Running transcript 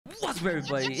What's up,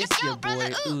 everybody? It's your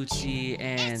boy Uchi,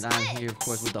 and I'm here, of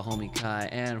course, with the homie Kai,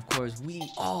 and of course, we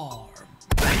are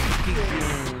back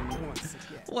again.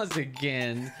 Once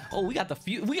again. Oh, we got the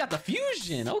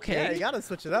fusion. Okay. Yeah, you gotta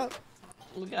switch it up.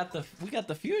 We got the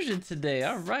fusion today.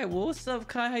 All right. Well, what's up,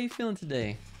 Kai? How you feeling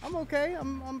today? I'm okay.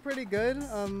 I'm pretty good.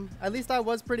 At least I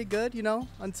was pretty good, you know,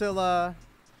 until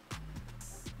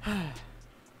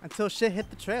until shit hit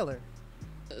the trailer.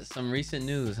 Some recent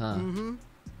news, huh? Mm-hmm.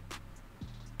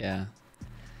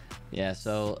 Yeah.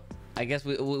 So I guess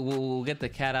we'll get the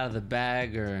cat out of the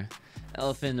bag, or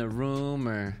elephant in the room,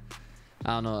 or I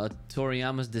don't know,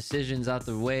 Toriyama's decisions out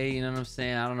the way. You know what I'm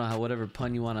saying? I don't know whatever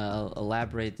pun you want to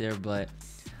elaborate there, but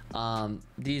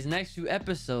these next few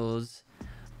episodes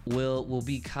will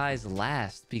be Kai's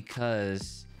last,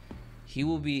 because he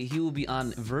will be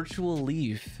on virtual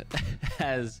leave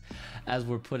as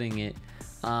we're putting it,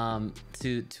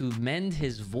 to mend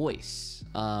his voice.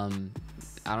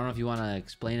 I don't know if you want to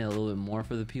explain it a little bit more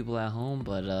for the people at home,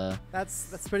 but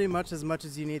that's pretty much as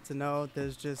you need to know.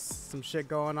 There's just some shit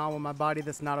going on with my body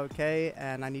that's not okay,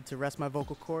 and I need to rest my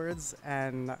vocal cords.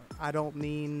 And I don't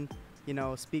mean, you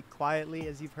know, speak quietly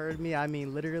as you've heard me. I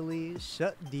mean literally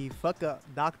shut the fuck up.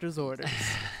 Doctor's orders.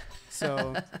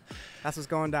 So that's what's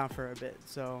going down for a bit.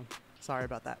 So sorry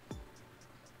about that.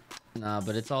 Nah,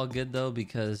 but it's all good though,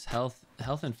 because health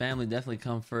and family definitely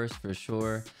come first for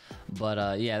sure.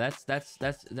 But yeah,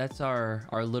 that's our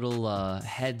little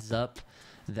heads up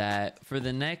that for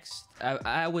the next,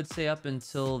 I would say up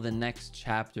until the next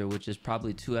chapter, which is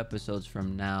probably 2 episodes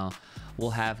from now, we'll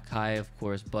have Kai, of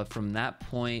course. But from that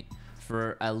point,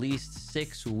 for at least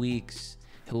 6 weeks,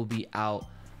 he'll be out.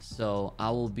 So I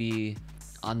will be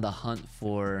on the hunt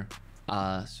for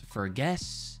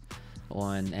guests.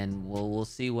 And we'll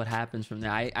see what happens from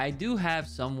there. I do have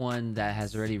someone that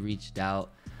has already reached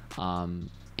out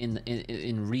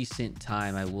in recent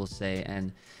time, I will say,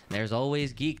 and there's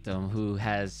always Geekdom who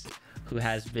has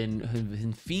been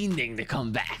fiending to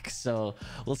come back. So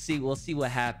we'll see what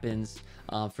happens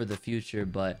for the future.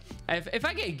 But if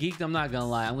I get geeked, I'm not gonna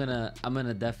lie, I'm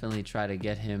gonna definitely try to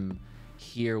get him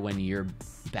here when you're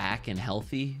back and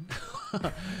healthy.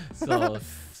 so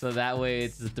that way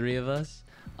it's the 3 of us.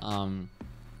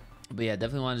 But yeah,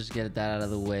 definitely want to just get that out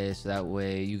of the way, so that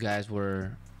way you guys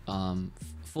were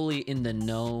fully in the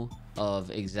know of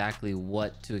exactly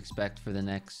what to expect for the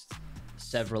next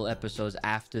several episodes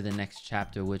after the next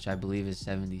chapter, which I believe is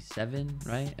 77,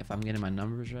 right? If I'm getting my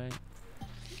numbers right.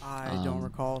 I don't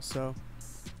recall, so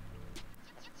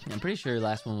I'm pretty sure the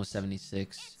last one was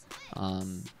 76.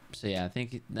 So yeah, I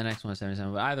think the next one is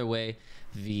 77. But either way,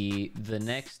 the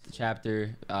next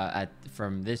chapter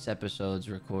from this episode's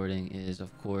recording is,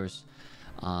 of course,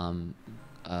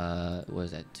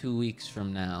 was that 2 weeks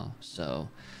from now. So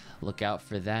look out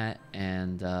for that,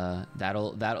 and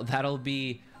that'll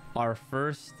be our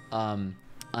first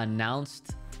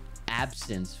announced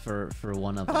absence for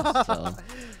one of us. So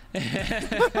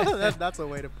that's a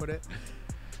way to put it.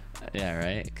 Yeah,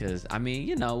 right. Because I mean,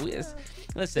 you know, listen.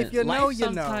 If you know, life you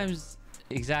sometimes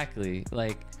know. Exactly.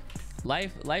 Like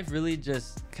life really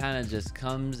just kind of just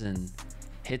comes and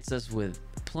hits us with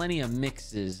plenty of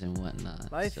mixes and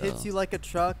whatnot. Life hits you like a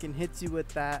truck and hits you with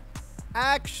that.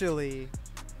 Actually.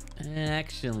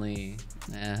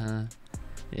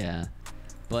 Yeah.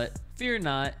 But fear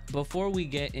not. Before we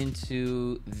get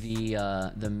into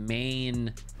the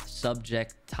main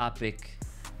subject topic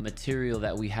material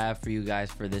that we have for you guys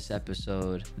for this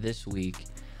episode this week,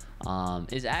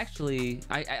 is actually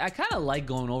I kind of like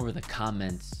going over the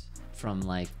comments from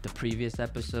like the previous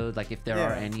episode, like if there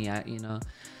are any, you know,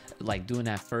 like doing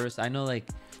that first. I know like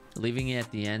leaving it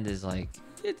at the end is like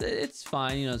it's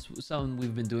fine, you know, it's something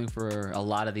we've been doing for a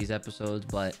lot of these episodes,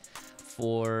 but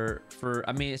for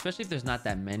I mean, especially if there's not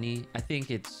that many, I think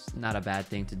it's not a bad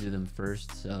thing to do them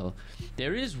first. So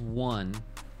there is one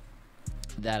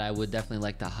that I would definitely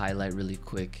like to highlight really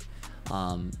quick,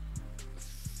 from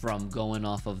going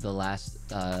off of the last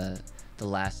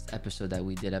episode that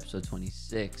we did, episode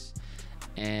 26.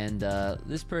 And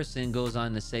this person goes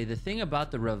on to say the thing about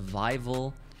the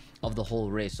revival of the whole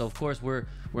race. So of course we're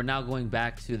now going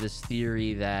back to this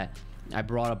theory that I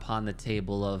brought upon the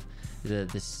table of the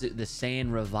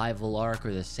Saiyan revival arc,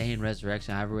 or the Saiyan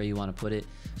resurrection, however way you want to put it.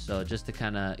 So just to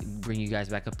kind of bring you guys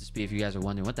back up to speed, if you guys are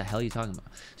wondering what the hell are you talking about,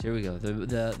 so here we go.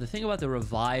 The thing about the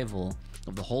revival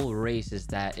of the whole race is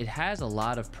that it has a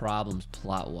lot of problems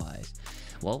plot wise.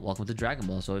 Well, welcome to Dragon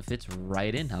Ball, so it fits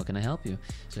right in. How can I help you?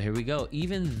 So here we go.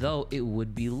 Even though it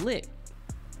would be lit,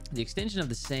 the extension of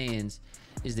the Saiyans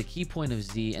is the key point of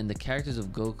Z, and the characters of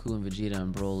Goku and Vegeta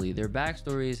and Broly, their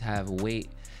backstories have weight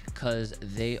because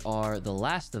they are the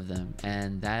last of them,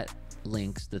 and that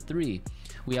links the three.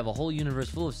 We have a whole universe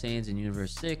full of Saiyans in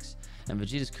Universe 6, and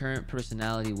Vegeta's current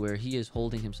personality where he is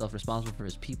holding himself responsible for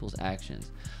his people's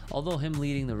actions. Although him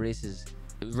leading the race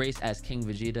as King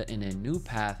Vegeta in a new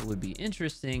path would be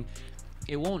interesting,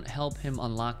 it won't help him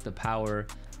unlock the power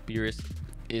Beerus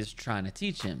is trying to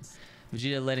teach him.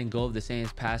 Vegeta letting go of the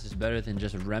Saiyans past is better than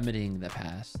just remedying the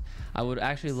past. I would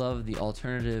actually love the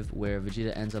alternative where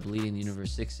Vegeta ends up leading the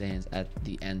Universe 6 Saiyans at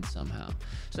the end somehow.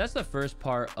 So that's the first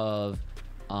part of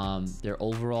their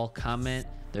overall comment.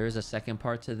 There is a second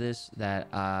part to this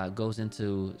that goes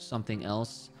into something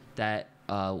else that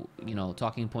you know,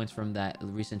 talking points from that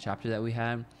recent chapter that we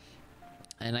had.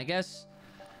 And I guess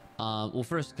well,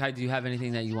 first, Kai, do you have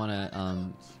anything that you want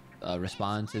to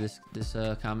respond to this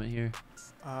comment here?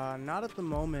 Not at the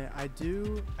moment. I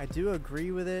do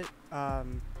agree with it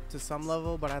to some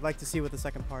level, but I'd like to see what the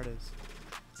second part is.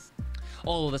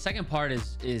 Oh, the second part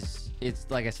is it's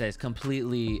like I said, it's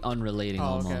completely unrelating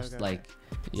almost. Okay. Like,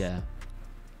 yeah.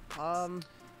 Nah,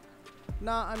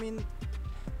 I mean,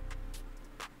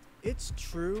 it's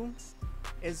true.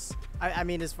 I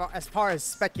mean, as far as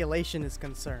speculation is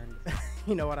concerned,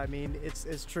 you know what I mean?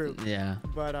 It's true. Yeah.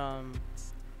 But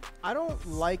I don't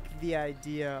like the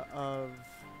idea of,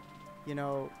 you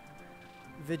know,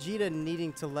 Vegeta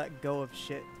needing to let go of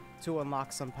shit to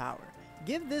unlock some power.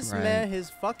 Give this man his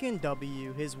fucking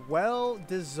W, his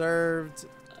well-deserved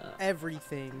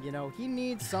everything. You know, he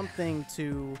needs something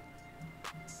to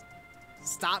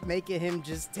stop making him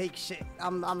just take shit.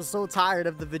 I'm so tired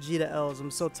of the Vegeta L's.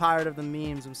 I'm so tired of the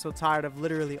memes. I'm so tired of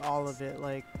literally all of it.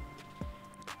 Like,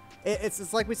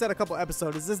 it's like we said a couple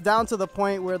episodes. Is this down to the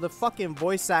point where the fucking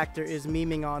voice actor is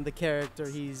memeing on the character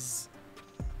he's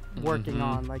working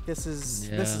on? Like, this is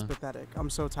pathetic. I'm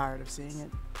so tired of seeing it.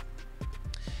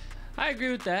 I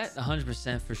agree with that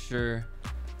 100% for sure.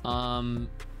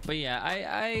 But yeah,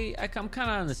 I'm kind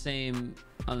of on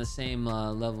the same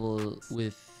level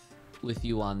with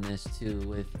you on this too.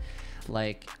 With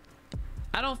like,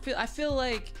 I feel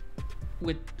like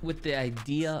with the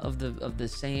idea of the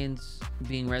Saiyans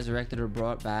being resurrected or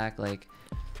brought back, like,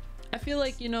 I feel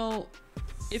like, you know,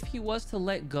 if he was to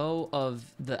let go of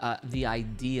the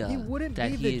idea, he wouldn't be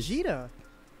Vegeta.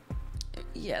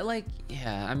 Yeah, like,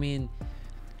 yeah, I mean,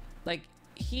 like,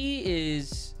 he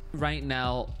is right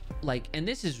now, like, and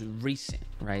this is recent,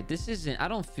 right? This isn't, I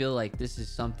don't feel like this is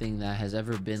something that has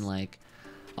ever been like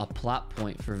a plot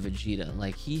point for Vegeta.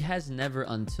 Like, he has never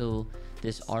until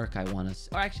this arc, I want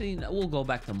to, or actually we'll go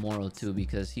back to Moro too,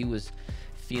 because he was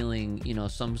feeling, you know,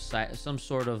 some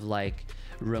sort of like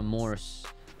remorse,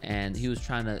 and he was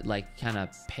trying to like kind of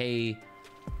pay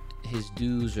his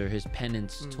dues or his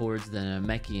penance towards the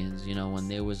Namekians, you know, when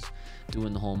they was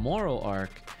doing the whole Moro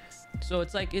arc. So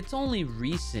it's like, it's only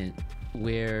recent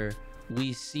where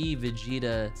we see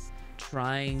Vegeta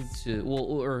trying to, well,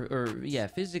 or yeah,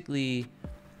 physically,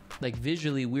 like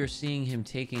visually, we're seeing him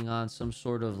taking on some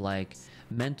sort of like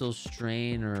mental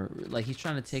strain, or like he's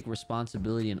trying to take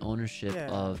responsibility and ownership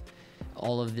of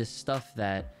all of this stuff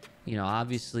that, you know,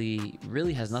 obviously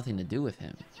really has nothing to do with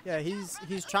him. Yeah,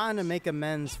 he's trying to make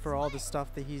amends for all the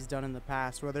stuff that he's done in the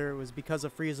past, whether it was because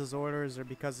of Frieza's orders or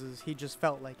because he just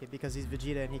felt like it, because he's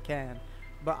Vegeta and he can.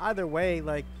 But either way,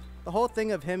 like, the whole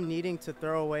thing of him needing to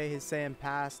throw away his Saiyan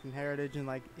past and heritage, and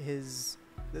like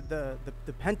the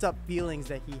pent-up feelings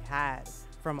that he had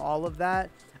from all of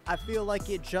that, I feel like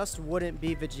it just wouldn't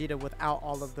be Vegeta without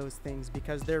all of those things,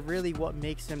 because they're really what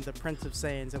makes him the Prince of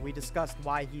Saiyans, and we discussed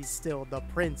why he's still the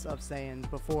Prince of Saiyans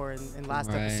before in last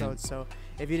episode. So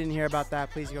if you didn't hear about that,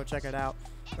 please go check it out.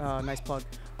 Nice plug.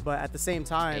 But at the same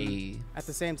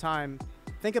time,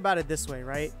 think about it this way,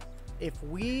 right? If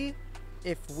we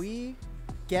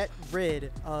get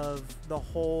rid of the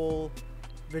whole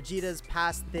Vegeta's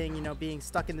past thing, you know, being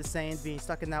stuck in the Saiyans, being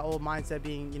stuck in that old mindset,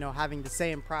 being, you know, having the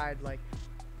Saiyan pride, like,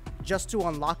 just to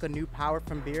unlock a new power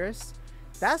from Beerus,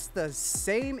 that's the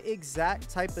same exact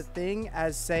type of thing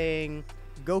as saying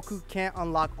Goku can't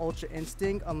unlock Ultra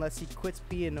Instinct unless he quits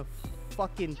being a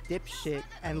fucking dipshit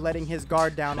and letting his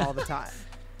guard down all the time.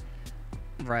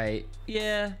 Right.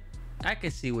 Yeah, I can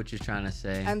see what you're trying to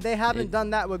say. And they haven't done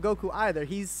that with Goku either.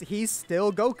 He's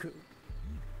still Goku.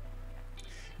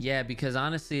 Yeah, because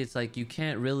honestly, it's like you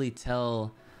can't really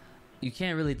tell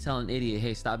an idiot,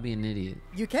 hey, stop being an idiot.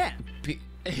 You can't.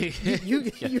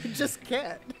 You just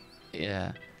can't.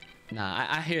 Yeah. Nah,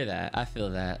 I hear that. I feel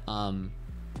that.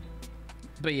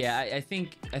 But yeah, I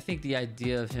think the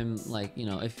idea of him, like, you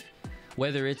know, if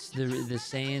whether it's the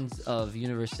Saiyans of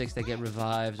Universe 6 that get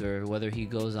revived, or whether he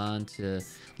goes on to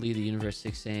lead the Universe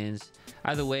 6 Saiyans,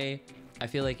 either way, I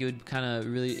feel like it would kind of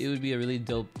really, it would be a really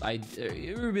dope,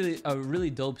 it would be really a really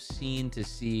dope scene to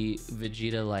see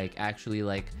Vegeta like actually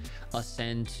like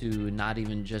ascend to not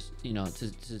even just, you know,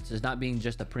 to not being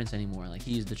just a prince anymore. Like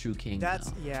he's the true king. That's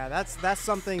now. yeah, that's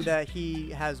something that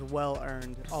he has well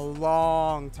earned a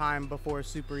long time before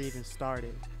Super even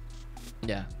started.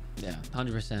 Yeah,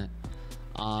 100%.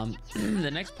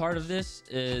 The next part of this,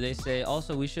 they say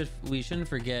also we shouldn't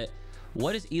forget,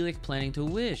 what is Elec planning to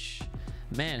wish?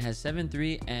 Man has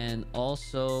 7-3 and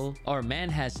also, or man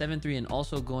has 7-3 and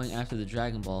also going after the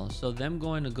Dragon Ball. So them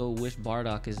going to go wish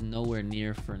Bardock is nowhere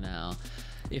near for now.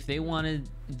 If they wanted,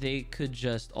 they could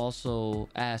just also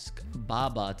ask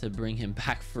Baba to bring him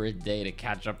back for a day to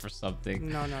catch up or something.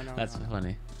 No. That's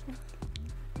funny.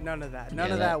 None of that.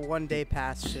 None of that 1 day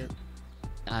pass shit.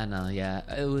 I know. Yeah,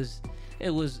 it was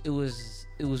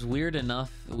weird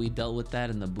enough. We dealt with that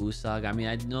in the Buu saga. I mean,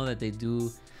 I know that they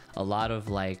do a lot of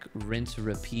like rinse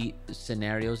repeat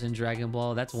scenarios in Dragon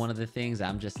Ball. That's one of the things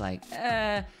I'm just like,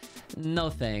 no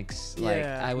thanks. Like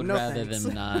Yeah, I would no rather thanks.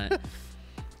 them not.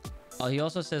 He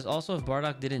also says, also if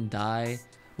Bardock didn't die,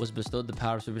 was bestowed the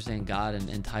power of Super Saiyan God and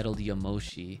entitled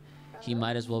Yamoshi, he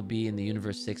might as well be in the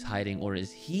Universe 6 hiding, or is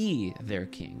he their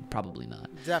king? Probably not.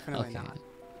 Definitely not.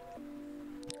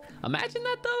 Imagine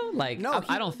that though. Like No,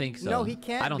 I don't think so. No, he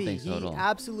can't. I don't think so at all.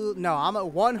 Absolutely no. I'm a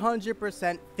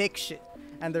 100% fiction.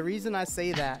 And the reason I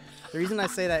say that,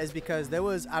 is because there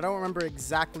was, I don't remember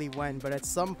exactly when, but at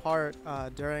some part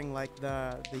during like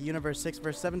the Universe 6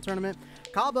 vs 7 tournament,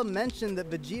 Kaba mentioned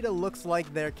that Vegeta looks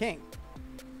like their king.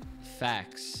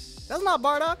 Facts. That's not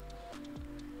Bardock.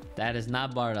 That is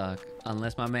not Bardock,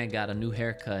 unless my man got a new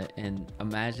haircut. And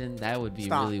imagine that would be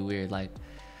really weird. Like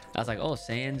I was like, oh,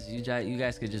 Saiyans, you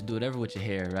guys could just do whatever with your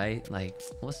hair, right? Like,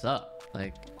 what's up?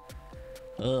 Like,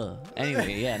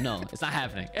 anyway, yeah, no, it's not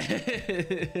happening.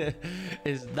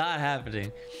 It's not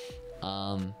happening.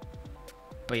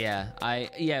 But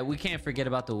yeah, we can't forget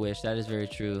about the wish. That is very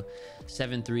true.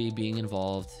 7-3 being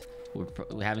involved.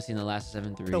 We haven't seen the last of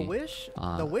 7-3.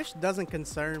 The wish doesn't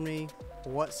concern me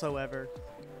whatsoever.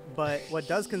 But what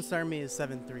does concern me is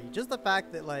 7-3. Just the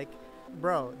fact that, like,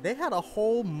 bro, they had a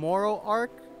whole moral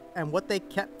arc, and what they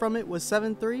kept from it was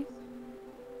 7-3.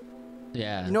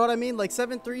 Yeah. You know what I mean? Like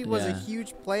 7-3 was a Yeah.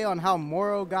 huge play on how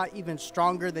Moro got even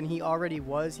stronger than he already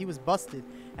was. He was busted,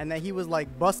 and then he was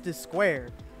like busted square,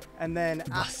 and then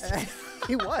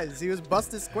he was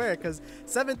busted square because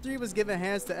 7-3 was giving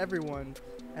hands to everyone,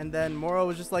 and then Moro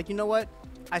was just like, you know what?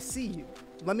 I see you.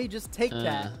 Let me just take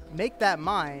that, make that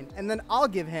mine, and then I'll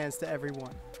give hands to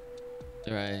everyone.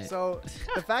 Right. So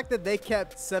the fact that they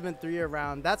kept 7-3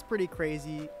 around, that's pretty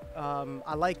crazy.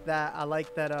 I like that. I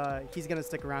like that he's gonna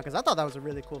stick around because I thought that was a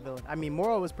really cool villain. I mean,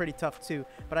 Moro was pretty tough too,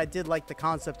 but I did like the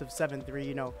concept of 7-3.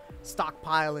 You know,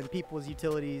 stockpiling people's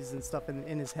utilities and stuff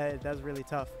in his head. That was really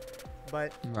tough.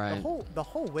 But the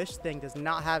whole wish thing does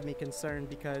not have me concerned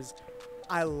because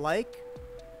I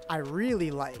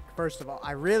really like. First of all,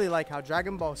 I really like how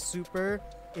Dragon Ball Super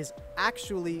is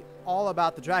actually all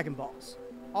about the Dragon Balls.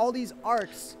 All these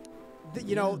arcs,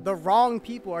 you know, the wrong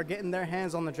people are getting their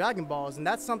hands on the Dragon Balls, and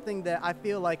that's something that I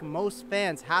feel like most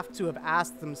fans have to have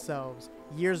asked themselves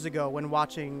years ago when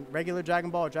watching regular Dragon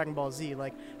Ball or Dragon Ball Z.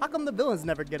 Like, how come the villains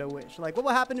never get a wish? Like, what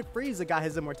will happen if Frieza got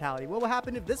his immortality? What will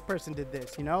happen if this person did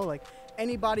this? You know, like,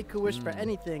 anybody could wish for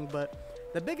anything,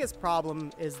 but the biggest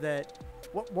problem is that,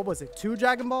 what was it, 2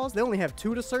 Dragon Balls? They only have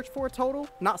 2 to search for total,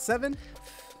 not 7?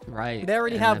 Right. They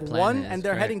already have 1, and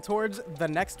they're correct. heading towards the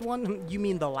next one. You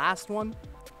mean the last one?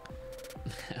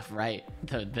 Right.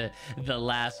 The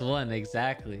last one,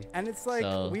 exactly. And it's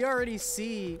like, we already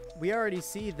see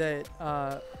that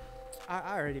I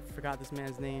already forgot this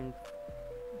man's name.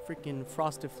 Freaking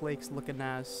Frosted Flakes looking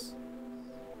ass.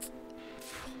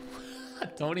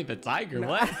 Tony the Tiger,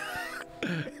 what?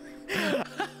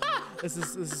 This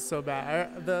is so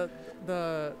bad.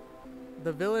 The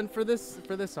villain for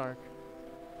this arc.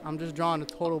 I'm just drawing a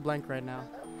total blank right now.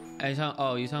 You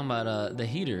talking about the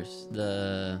Heaters,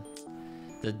 the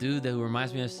dude that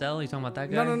reminds me of Cell? You talking about that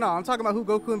guy? No. I'm talking about who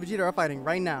Goku and Vegeta are fighting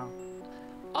right now.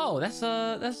 Oh, that's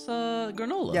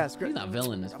Granola. Yes, he's not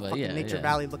villainous, but yeah. Nature yeah.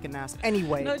 Valley looking ass.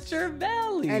 Anyway. Nature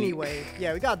Valley. Anyway,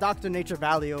 yeah, we got Dr. Nature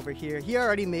Valley over here. He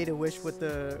already made a wish with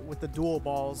the dual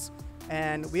balls,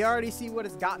 and we already see what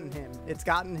it's gotten him. It's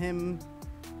gotten him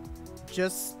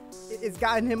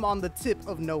on the tip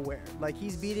of nowhere. Like,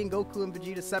 he's beating Goku and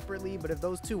Vegeta separately, but if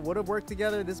those two would have worked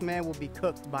together, this man would be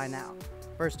cooked by now,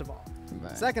 first of all.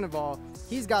 Right. Second of all,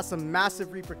 he's got some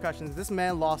massive repercussions. This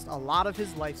man lost a lot of his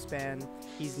lifespan.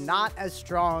 He's not as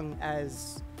strong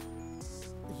as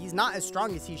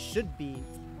he should be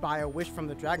by a wish from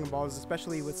the Dragon Balls,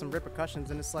 especially with some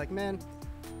repercussions. And it's like, man,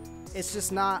 it's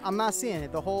just not. I'm not seeing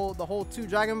it. The whole two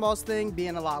Dragon Balls thing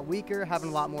being a lot weaker, having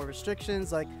a lot more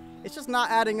restrictions, like it's just not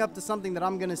adding up to something that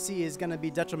I'm gonna see is gonna be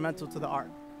detrimental to the arc.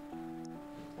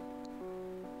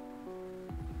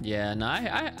 Yeah, no,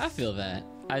 I feel that.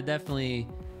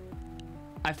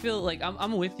 I feel like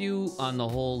I'm with you on the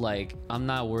whole, like, I'm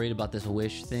not worried about this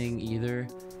wish thing either,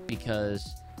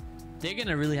 because they're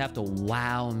gonna really have to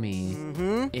wow me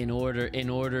in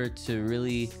order to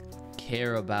really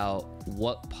care about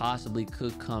what possibly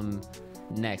could come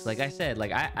next. Like I said,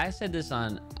 like I said this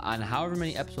on however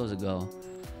many episodes ago,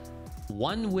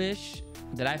 one wish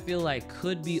that I feel like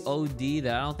could be OD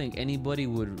that I don't think anybody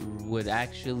would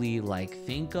actually like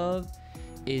think of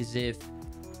is if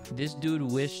this dude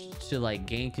wished to like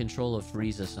gain control of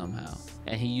Frieza somehow,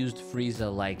 and he used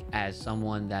Frieza like as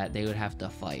someone that they would have to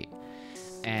fight.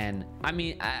 And I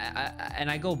mean,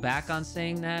 I go back on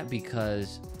saying that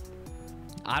because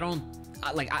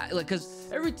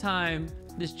because every time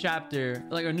this chapter,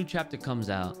 like a new chapter comes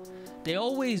out, they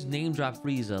always name drop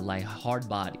Frieza like hard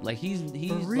body. Like he's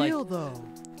For real like, though.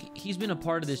 He's been a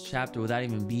part of this chapter without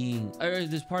even being, or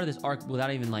this part of this arc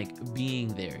without even like being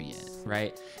there yet,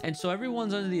 right? And so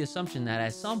everyone's under the assumption that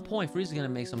at some point Frieza's gonna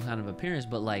make some kind of appearance,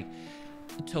 but like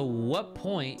to what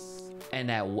point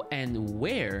and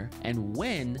where and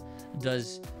when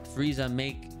does Frieza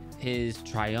make his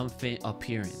triumphant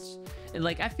appearance? And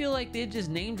like I feel like they're just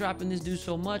name dropping this dude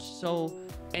so much, so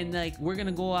and like we're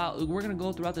gonna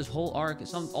go throughout this whole arc,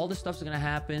 all this stuff's gonna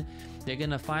happen. They're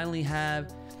gonna finally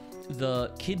have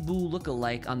the Kid Buu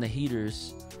lookalike on the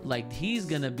heaters, like he's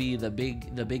gonna be the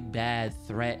big bad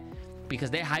threat, because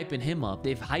they're hyping him up.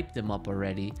 They've hyped him up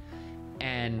already,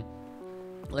 and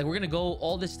like we're gonna go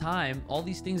all this time, all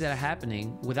these things that are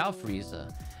happening without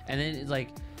Frieza, and then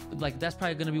like that's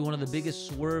probably gonna be one of the biggest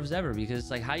swerves ever, because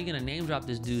it's like, how you gonna name drop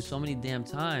this dude so many damn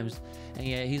times and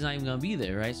yet he's not even gonna be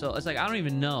there, right? So it's like I don't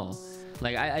even know.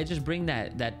 Like I just bring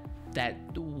that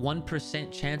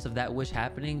 1% chance of that wish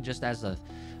happening just as a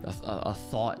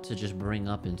thought to just bring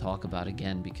up and talk about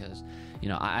again, because you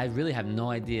know I really have no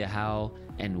idea how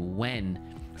and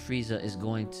when Frieza is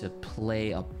going to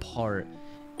play a part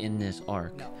in this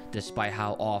arc, despite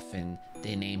how often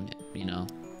they named it, you know.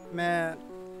 Man,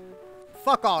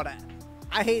 fuck all that.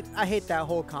 I hate that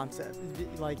whole concept,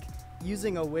 like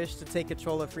using a wish to take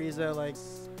control of Frieza. Like,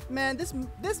 man,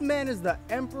 this man is the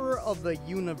emperor of the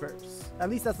universe. At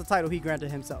least that's the title he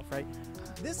granted himself, right?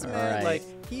 This man, like,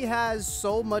 he has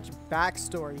so much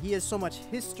backstory. He has so much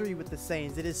history with the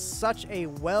Saiyans. It is such a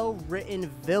well-written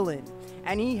villain.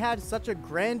 And he had such a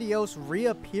grandiose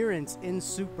reappearance in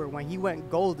Super when he went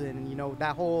golden. And, you know,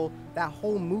 that whole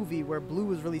movie where Blue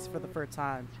was released for the first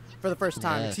time,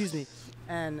 Yes. excuse me.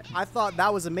 And I thought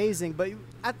that was amazing. But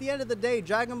at the end of the day,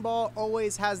 Dragon Ball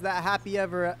always has that happy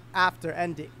ever after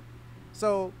ending.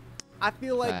 So I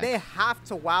feel like they have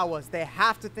to wow us. They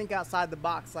have to think outside the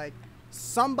box. Like,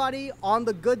 somebody on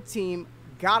the good team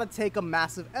gotta take a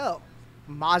massive L.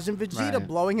 Majin Vegeta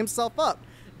blowing himself up.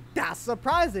 That's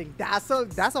surprising. That's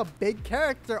a big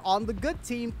character on the good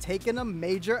team taking a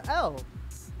major L.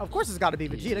 Of course it's gotta be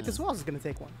Vegeta, because who else is gonna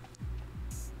take one?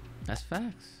 That's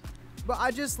facts. But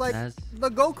I just like the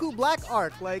Goku Black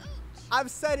arc. Like, I've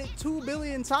said it 2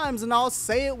 billion times and I'll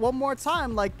say it one more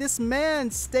time. Like, this man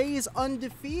stays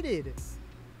undefeated.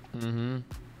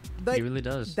 Like, he really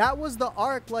does. That was the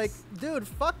arc. Like, dude,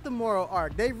 fuck the Moro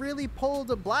arc. They really pulled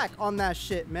a Black on that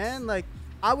shit, man. Like,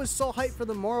 I was so hyped for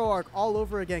the Moro arc all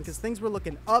over again, because things were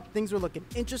looking up, things were looking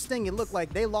interesting. It looked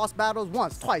like they lost battles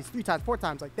once, twice, 3 times, 4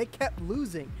 times. Like, they kept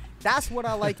losing. That's what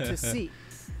I like to see.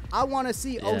 I want to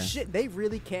see, oh shit, they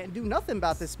really can't do nothing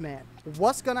about this man.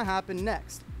 What's gonna happen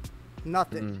next?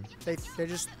 Nothing. They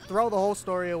just throw the whole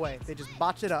story away. They just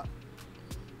botch it up.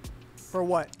 For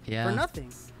what? Yeah. For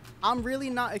nothing. I'm really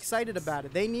not excited about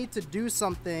it. They need to do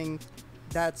something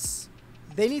that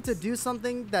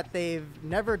they've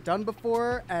never done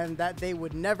before and that they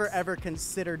would never ever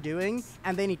consider doing,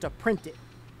 and they need to print it.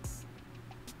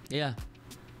 Yeah.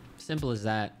 Simple as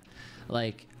that.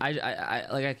 Like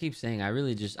I keep saying,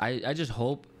 I just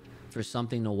hope for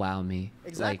something to wow me.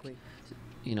 Exactly. Like,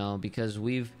 you know, because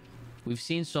we've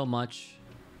seen so much,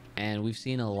 and we've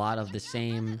seen a lot of the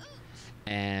same.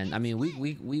 And I mean,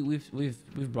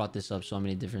 we've brought this up so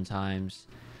many different times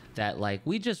that like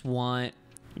we just want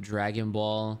Dragon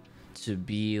Ball to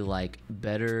be like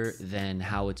better than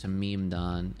how it's memed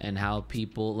on, and how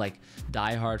people like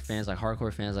diehard fans, like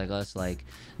hardcore fans like us, like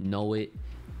know it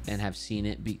and have seen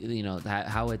it be, you know,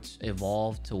 how it's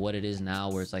evolved to what it is now,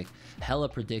 where it's like hella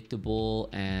predictable,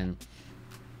 and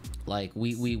like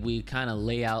we kind of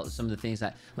lay out some of the things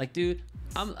that, like, dude,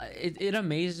 it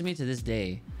amazes me to this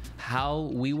day how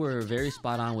we were very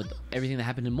spot on with everything that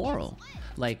happened in Moral.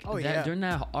 Like during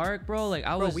that arc, bro. Like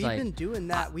I was we've like, been doing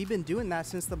that. We've been doing that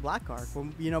since the Black arc.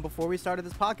 When, you know, before we started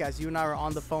this podcast, you and I were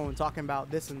on the phone talking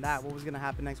about this and that, what was gonna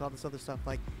happen next, all this other stuff.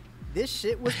 Like, this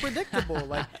shit was predictable.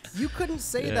 Like, you couldn't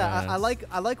say that. I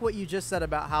like what you just said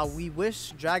about how we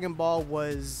wish Dragon Ball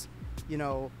was, you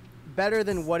know, better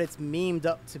than what it's memed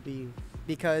up to be,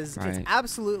 because it's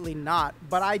absolutely not.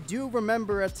 But I do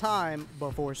remember a time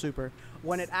before Super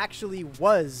when it actually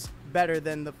was better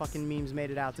than the fucking memes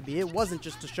made it out to be. It wasn't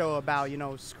just a show about, you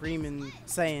know, screaming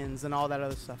Saiyans and all that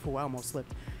other stuff. Oh, I almost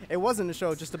slipped. It wasn't a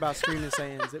show just about screaming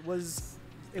Saiyans.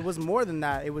 It was more than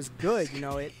that. It was good, you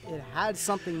know. It had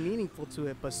something meaningful to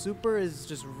it. But Super is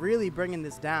just really bringing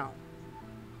this down.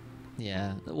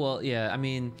 Yeah. Well, yeah. I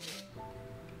mean,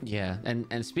 yeah.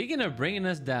 And speaking of bringing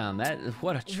us down,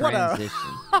 what a transition.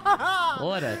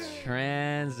 What a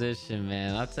transition,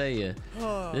 man. I'll tell you.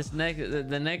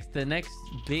 The next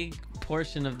big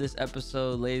portion of this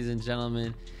episode, ladies and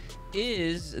gentlemen,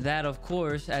 is that, of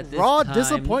course, at this Raw time,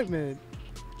 disappointment.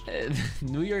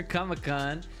 New York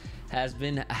Comic-Con has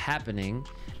been happening,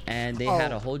 and they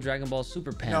had a whole Dragon Ball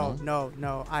Super panel.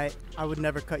 No. I would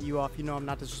never cut you off. You know I'm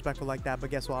not disrespectful like that, but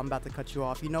guess what? I'm about to cut you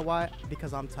off. You know why?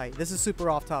 Because I'm tight. This is super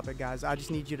off topic, guys. I just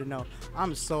need you to know.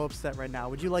 I'm so upset right now.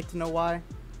 Would you like to know why?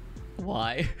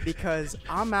 Why? Because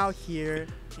I'm out here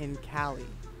in Cali,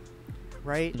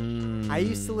 right? I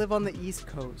used to live on the East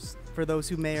Coast, for those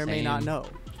who may or may not know.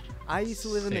 I used to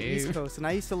live in the East Coast, and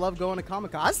I used to love going to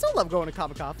Comic-Con. I still love going to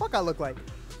Comic-Con. Fuck I look like.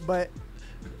 But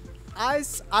I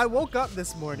woke up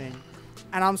this morning,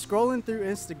 and I'm scrolling through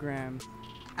Instagram.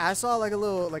 I saw like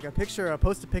a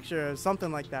posted picture or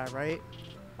something like that, right?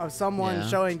 Of someone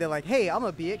showing that, like, hey, I'm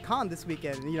going to be at Con this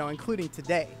weekend, you know, including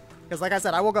today. Because like I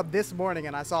said, I woke up this morning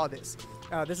and I saw this.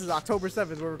 This is October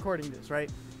 7th. We're recording this,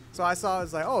 right? So I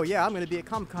was like, oh, yeah, I'm going to be at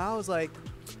Comic-Con. I was like,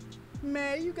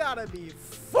 man, you got to be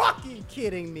fucking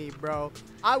kidding me, bro.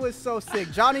 I was so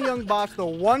sick. Johnny Young Bosch, the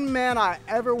one man I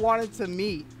ever wanted to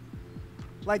meet.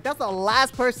 Like, that's the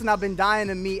last person I've been dying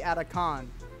to meet at a con.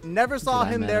 Never saw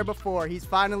him there before. He's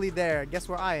finally there. Guess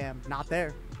where I am? Not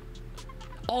there.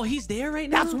 Oh, he's there right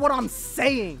now? That's what I'm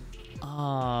saying.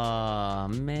 Oh,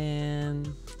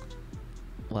 man.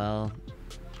 Well,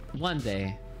 one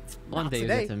day you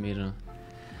get to meet him.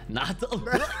 Not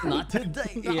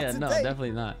today. Yeah, no,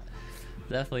 definitely not.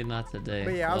 Definitely not today.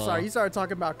 But yeah, I'm sorry. You started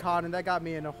talking about Con, and that got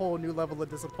me in a whole new level of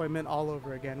disappointment all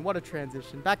over again. What a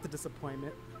transition. Back to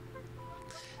disappointment.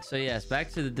 So yes,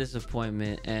 back to the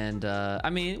disappointment, and I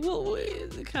mean,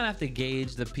 we kind of have to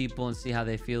gauge the people and see how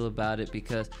they feel about it,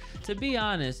 because to be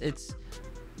honest,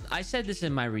 I said this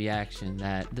in my reaction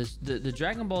that the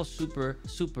Dragon Ball Super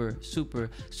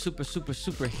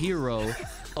Hero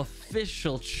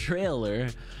official trailer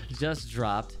just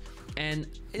dropped, and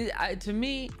to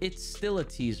me it's still a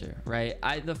teaser, right?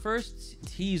 The first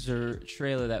teaser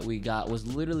trailer that we got was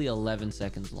literally 11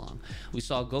 seconds long. We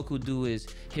saw Goku do his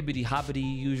hibbity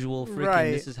hobbity usual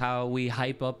freaking this is how we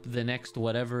hype up the next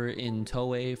whatever in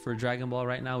Toei for Dragon Ball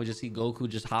right now. We just see Goku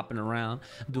just hopping around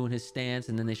doing his stance,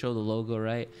 and then they show the logo,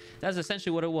 right? That's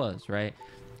essentially what it was, right?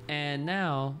 And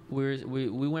now we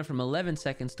went from 11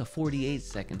 seconds to 48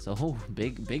 seconds. So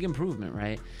big improvement,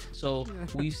 right? So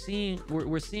we're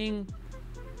seeing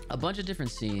a bunch of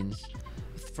different scenes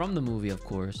from the movie, of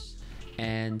course,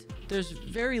 and there's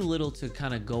very little to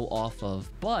kind of go off of,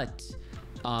 but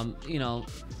you know,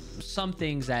 some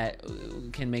things that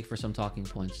can make for some talking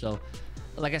points. So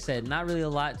like I said, not really a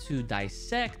lot to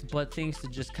dissect, but things to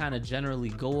just kind of generally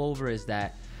go over is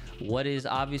that what is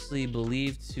obviously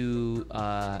believed to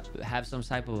have some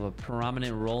type of a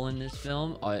prominent role in this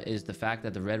film is the fact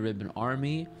that the Red Ribbon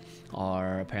Army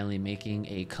are apparently making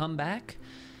a comeback.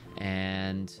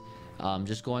 And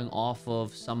just going off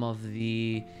of some of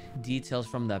the details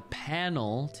from the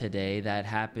panel today that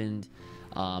happened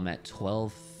at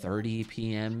 12:30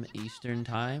 p.m. Eastern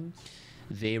time,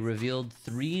 they revealed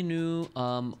 3 new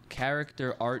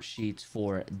character art sheets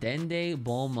for Dende,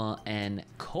 Bulma, and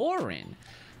Korin.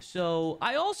 So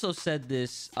I also said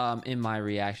this in my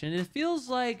reaction. It feels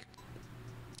like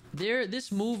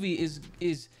this movie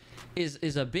is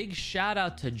a big shout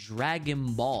out to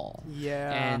Dragon Ball.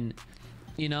 Yeah. And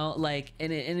you know, like,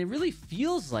 and it really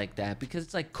feels like that, because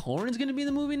it's like Korin's gonna be in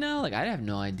the movie now. Like, I have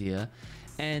no idea.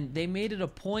 And they made it a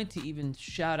point to even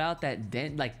shout out that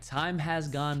time has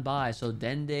gone by, so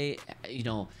Dende, you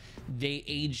know, they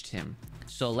aged him.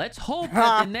 So let's hope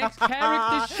that the next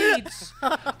character sheets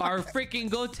are freaking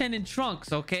Goten and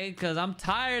Trunks, okay? Because I'm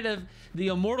tired of the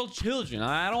immortal children.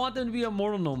 I don't want them to be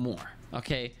immortal no more,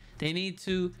 okay? They need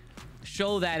to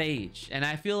show that age, and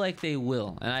I feel like they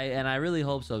will, and I really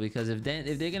hope so, because if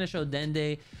they're gonna show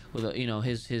Dende with a, you know,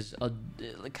 his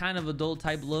kind of adult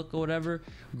type look or whatever,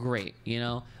 great. You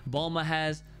know, Bulma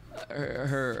has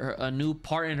her a new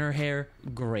part in her hair,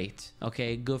 great.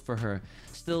 Okay, good for her.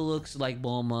 Still looks like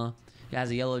Bulma. He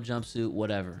has a yellow jumpsuit,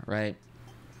 whatever, right?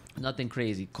 Nothing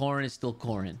crazy. Corrin is still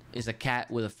Corrin. Is a cat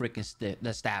with a freaking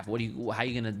staff. How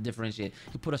you gonna differentiate?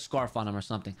 You put a scarf on him or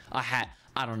something, a hat,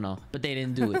 I don't know, but they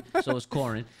didn't do it. So it's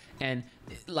Corrin, and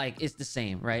like it's the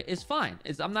same, right? It's fine.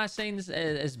 I'm not saying this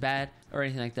as bad or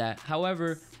anything like that.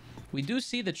 However, we do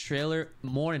see the trailer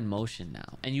more in motion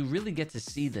now, and you really get to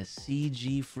see the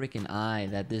CG freaking eye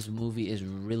that this movie is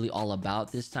really all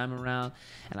about this time around.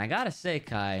 And I gotta say,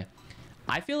 Kai,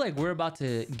 I feel like we're about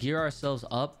to gear ourselves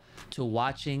up to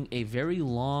watching a very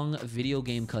long video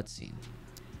game cutscene.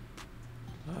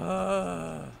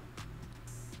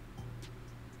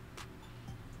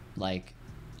 Like,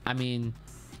 I mean,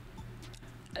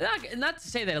 not to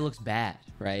say that it looks bad,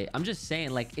 right? I'm just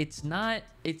saying, like, it's not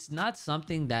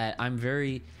something that I'm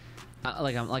very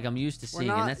I'm used to seeing,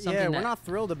 and that's something we're not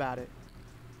thrilled about it.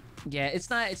 Yeah, it's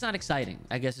not exciting,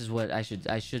 I guess, is what I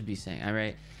should be saying. All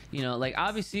right, you know, like,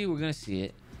 obviously we're gonna see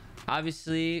it.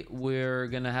 Obviously we're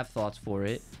gonna have thoughts for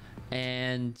it,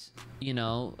 and you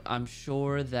know, I'm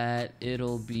sure that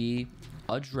it'll be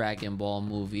a Dragon Ball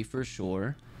movie for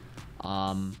sure.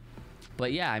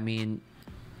 But yeah, I mean,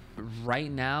 right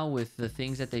now with the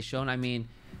things that they've shown, I mean,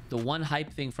 the one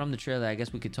hype thing from the trailer I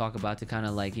guess we could talk about to kind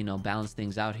of, like, you know, balance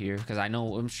things out here, because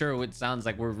I'm sure it sounds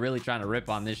like we're really trying to rip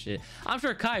on this shit. I'm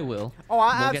sure Kai will. Oh,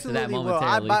 I absolutely will.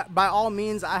 By all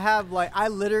means, I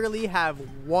literally have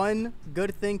one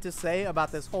good thing to say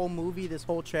about this whole movie, this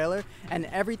whole trailer, and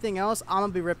everything else I'm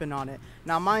gonna be ripping on it.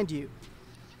 Now, mind you,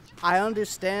 I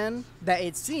understand that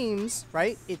it seems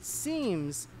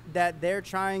that they're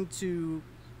trying to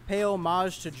pay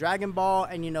homage to Dragon Ball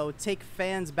and, you know, take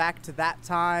fans back to that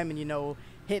time and, you know,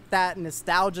 hit that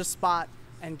nostalgia spot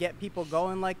and get people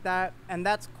going like that. And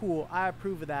that's cool. I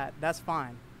approve of that. That's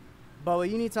fine. But what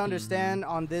you need to understand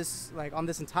on this, like, on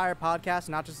this entire podcast,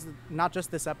 not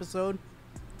just this episode,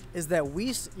 is that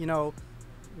we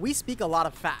speak a lot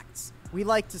of facts. We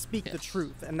like to speak the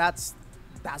truth, and that's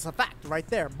a fact right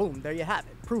there. Boom, there you have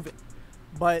it. Prove it.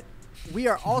 But we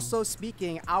are also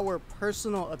speaking our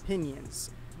personal opinions.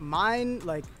 Mine,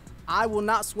 like, I will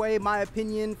not sway my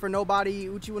opinion for nobody.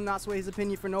 Uchi will not sway his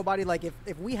opinion for nobody. Like,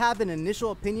 if we have an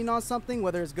initial opinion on something,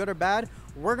 whether it's good or bad,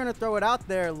 we're going to throw it out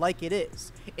there like it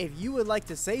is. If you would like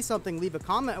to say something, leave a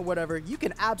comment or whatever, you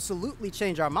can absolutely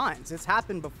change our minds. It's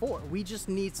happened before. We just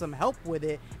need some help with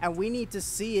it, and we need to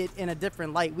see it in a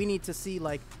different light. We need to see,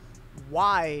 like,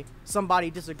 why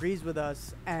somebody disagrees with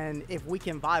us and if we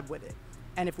can vibe with it.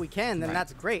 And if we can, then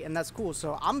that's great and that's cool.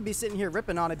 So I'm gonna be sitting here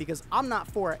ripping on it because I'm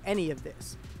not for any of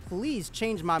this. Please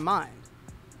change my mind.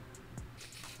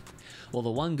 Well, the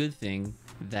one good thing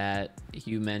that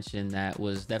you mentioned, that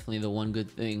was definitely the one good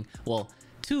thing. Well,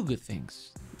 two good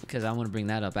things, because I want to bring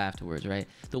that up afterwards, right?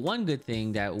 The one good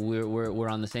thing that we're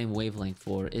on the same wavelength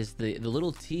for is the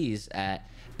little tease at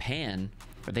Pan.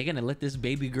 Are they gonna let this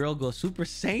baby girl go Super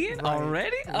Saiyan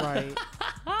already? Right.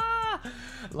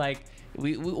 Like,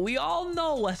 we all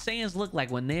know what Saiyans look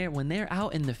like when they're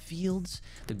out in the fields.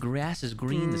 The grass is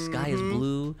green, the sky is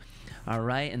blue. All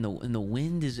right, and the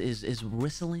wind is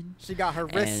whistling. She got her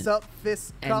wrists up,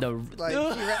 fists cupped,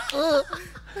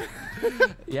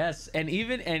 yes, and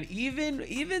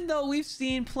even though we've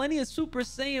seen plenty of Super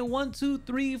Saiyan 1, 2,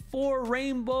 3, 4,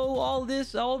 Rainbow, all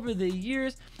this over the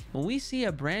years, when we see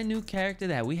a brand new character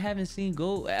that we haven't seen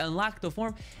go unlock the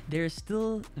form, there's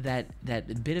still that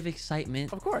bit of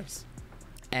excitement, of course,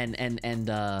 and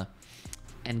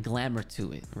glamour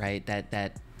to it, right?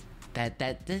 That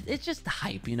it's just the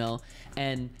hype, you know.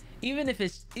 And even if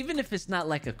it's not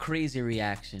like a crazy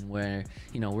reaction where,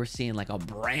 you know, we're seeing like a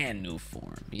brand new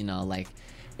form, you know, like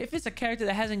if it's a character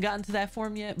that hasn't gotten to that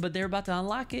form yet but they're about to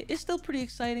unlock it, it's still pretty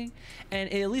exciting,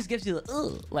 and it at least gives you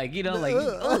the like, you know, like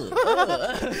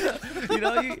you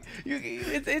know,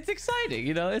 it's exciting,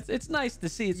 you know. It's nice to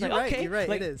see. It's you're like, right, okay, you're right,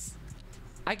 like, it is.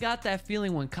 I got that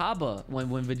feeling when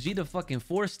when Vegeta fucking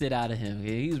forced it out of him.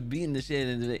 He was beating the shit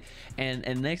into it,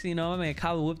 and next thing you know, man,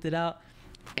 Kaba whipped it out,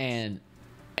 and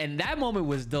that moment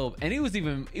was dope. And it was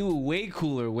way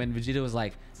cooler when Vegeta was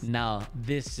like, "Now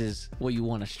this is what you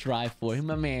want to strive for."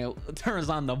 My man turns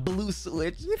on the blue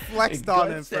switch. You flexed on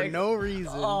him for no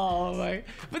reason. Oh my!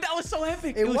 But that was so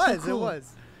epic. It was. So cool. It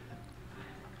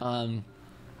was.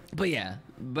 But yeah,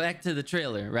 back to the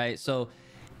trailer, right? So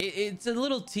it's a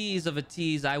little tease of a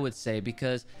tease, I would say,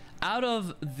 because out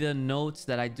of the notes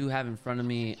that I do have in front of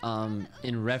me,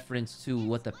 in reference to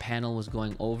what the panel was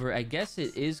going over, I guess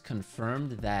it is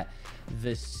confirmed that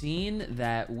the scene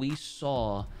that we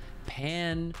saw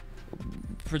Pan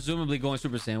presumably going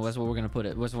Super Saiyan, that's what we're gonna put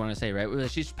it, what's what we're gonna say, right?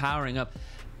 She's powering up.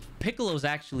 Piccolo's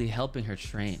actually helping her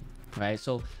train, right?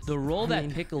 So the role that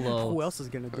Piccolo, who else is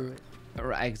gonna do it?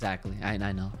 Right, exactly. I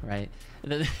know, right?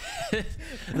 The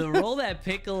role that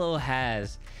Piccolo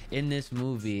has in this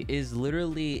movie is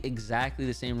literally exactly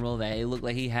the same role that it looked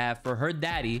like he had for her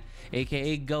daddy,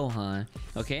 aka Gohan.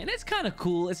 Okay, and it's kind of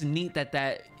cool. It's neat that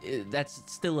that's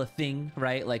still a thing,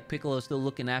 right? Like Piccolo's still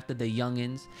looking after the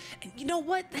youngins, and you know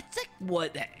what? That's like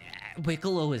what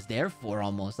Piccolo is there for,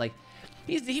 almost. Like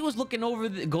he was looking over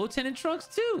the Goten and Trunks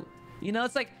too. You know,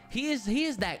 it's like he is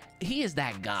that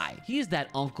guy. He is that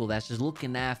uncle that's just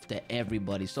looking after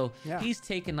everybody. So yeah, he's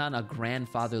taking on a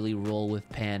grandfatherly role with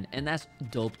Pan, and that's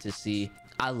dope to see.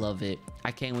 I love it. I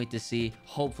can't wait to see,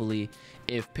 hopefully,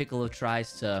 if Piccolo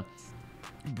tries to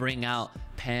bring out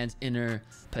Pan's inner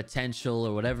potential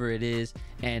or whatever it is.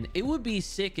 And it would be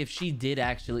sick if she did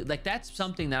actually, like, that's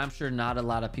something that I'm sure not a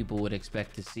lot of people would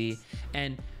expect to see.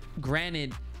 And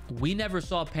granted, we never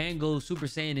saw Pan go Super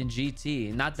Saiyan in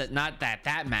GT. Not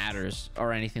that matters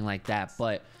or anything like that,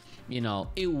 but you know,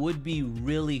 it would be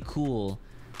really cool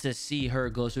to see her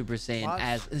go Super Saiyan.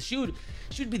 As she would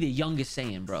be the youngest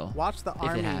Saiyan, bro. Watch the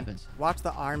army. If it happens. Watch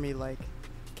the army like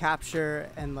capture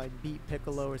and like beat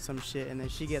Piccolo or some shit, and then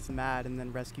she gets mad and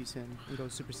then rescues him and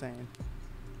goes Super Saiyan.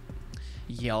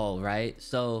 Yo, right?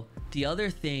 So the other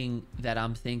thing that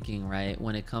I'm thinking, right,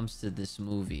 when it comes to this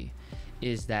movie,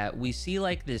 is that we see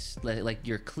like this, like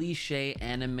your cliche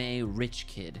anime rich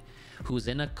kid who's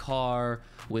in a car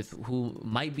with who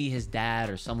might be his dad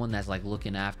or someone that's like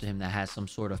looking after him that has some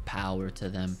sort of power to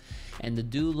them, and the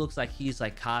dude looks like he's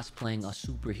like cosplaying a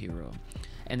superhero,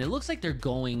 and it looks like they're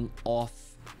going off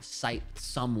site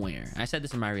somewhere. I said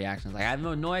this in my reactions, like I have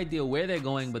no idea where they're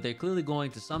going, but they're clearly going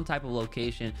to some type of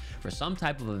location for some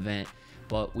type of event,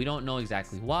 but we don't know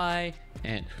exactly why,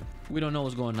 and we don't know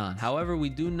what's going on. However, we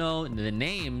do know the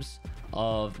names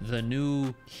of the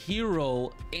new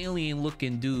hero alien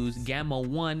looking dudes, Gamma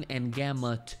 1 and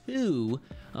Gamma 2.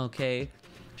 Okay,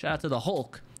 shout out to the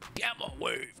Hulk, Gamma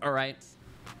Wave. All right,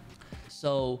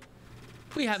 so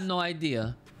we have no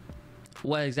idea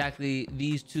what exactly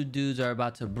these two dudes are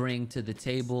about to bring to the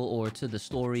table or to the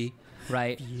story,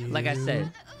 right? Like I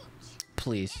said,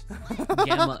 please,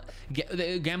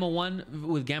 Gamma 1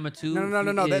 with Gamma 2.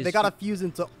 No. They gotta fuse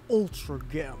into Ultra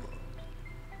Gamma.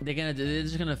 They're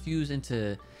just gonna fuse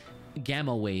into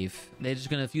Gamma Wave. They're just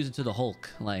gonna fuse into the Hulk,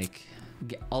 like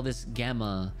all this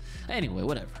gamma. Anyway,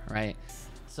 whatever, right?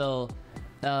 So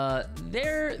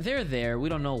they're there. We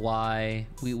don't know why.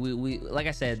 We like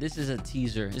I said, this is a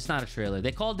teaser. It's not a trailer.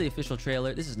 They called the official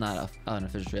trailer. This is not an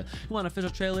official trailer. You want an official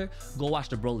trailer? Go watch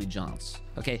the Broly Johns.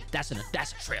 Okay, that's a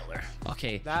trailer.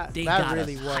 Okay, that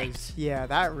really was. Yeah,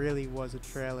 that really was a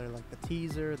trailer. Like the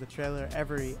teaser, the trailer,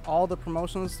 all the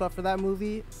promotional stuff for that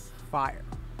movie, fire.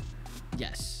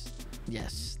 Yes,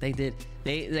 they did.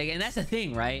 They and that's the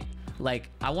thing, right? Like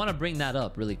I want to bring that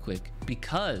up really quick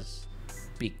because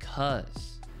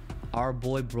our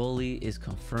boy Broly is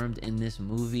confirmed in this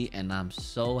movie, and I'm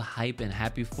so hype and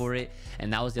happy for it.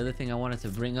 And that was the other thing I wanted to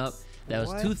bring up. There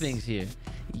was two things here.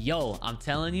 Yo, I'm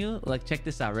telling you, like, check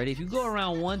this out. Ready? If you go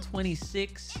around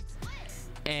 126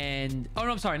 and oh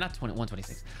no, I'm sorry, not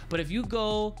 126, but if you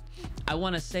go, I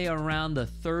want to say around the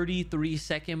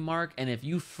 33-second mark, and if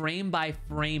you frame by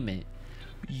frame it,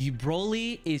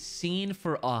 Broly is seen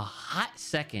for a hot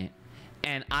second.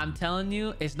 And I'm telling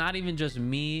you, it's not even just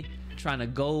me trying to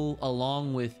go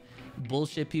along with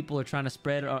bullshit people are trying to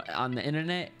spread on the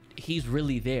internet. He's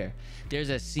really there. There's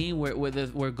a scene where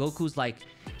Goku's like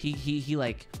he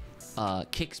like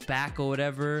kicks back or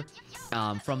whatever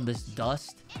from this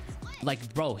dust.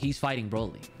 Like, bro, he's fighting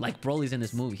Broly. Like, Broly's in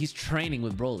this movie. He's training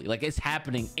with Broly. Like, it's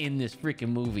happening in this freaking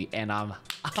movie, and I'm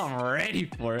ready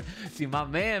for it. See my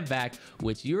man back,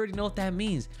 which you already know what that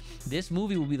means. This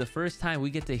movie will be the first time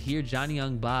we get to hear Johnny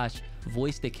Young Bosch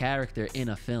voice the character in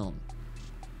a film,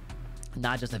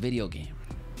 not just a video game.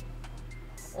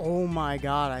 Oh my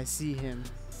God, I see him.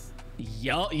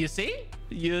 Yo, you see?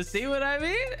 You see what I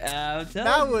mean?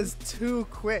 That was too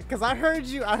quick, because I heard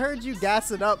you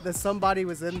gas it up that somebody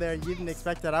was in there. You didn't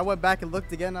expect that. I went back and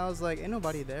looked again, and I was like, ain't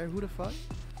nobody there. Who the fuck?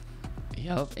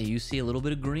 Yup, and you see a little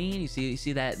bit of green. You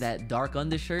see that dark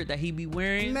undershirt that he be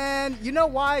wearing. Man, you know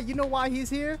why? You know why he's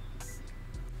here?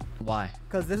 Why?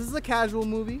 Because this is a casual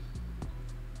movie.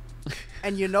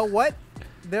 And you know what?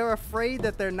 They're afraid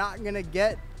that they're not going to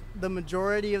get the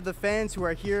majority of the fans who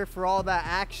are here for all that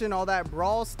action, all that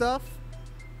brawl stuff.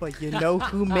 But you know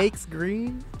who makes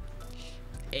green?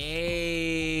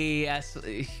 Hey, that's,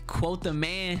 quote the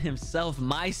man himself,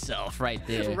 myself, right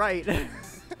there. Right.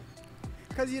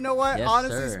 Because you know what? Yes,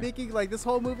 Honestly sir. speaking, like this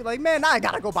whole movie, like, man, now I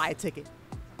gotta go buy a ticket.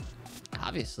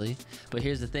 Obviously, but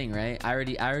here's the thing, right? I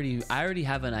already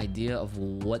have an idea of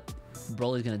what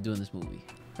Broly's gonna do in this movie,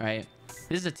 right?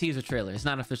 This is a teaser trailer. It's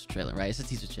not an official trailer, right? It's a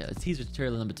teaser trailer. It's teaser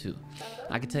trailer number 2.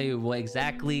 I can tell you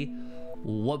exactly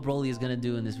what Broly is gonna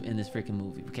do in this freaking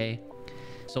movie, okay?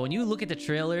 So when you look at the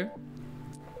trailer,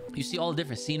 you see all the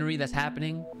different scenery that's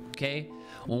happening, okay?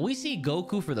 When we see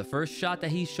Goku for the first shot that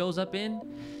he shows up in,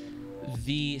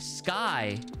 the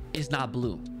sky is not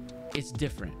blue. It's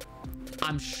different.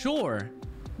 I'm sure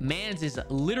Mans is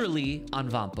literally on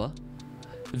Vampa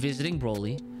visiting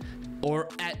Broly, or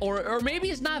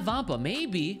maybe it's not Vampa.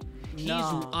 Maybe he's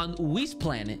on Whis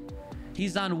planet.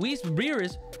 He's on Whis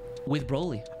Beerus with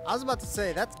Broly. I was about to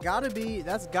say that's gotta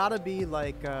be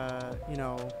like you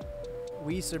know,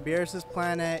 Whis or Beerus's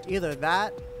planet. Either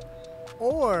that,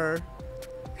 or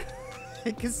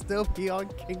it could still be on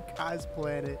King Kai's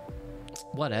planet.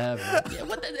 Whatever. Yeah,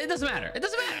 it doesn't matter. It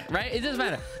doesn't matter, right? It doesn't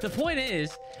matter. The point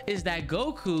is that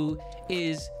Goku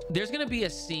is, there's gonna be a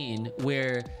scene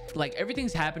where like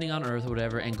everything's happening on Earth or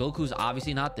whatever, and Goku's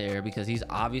obviously not there because he's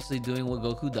obviously doing what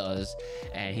Goku does,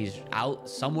 and he's out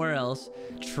somewhere else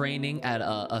training at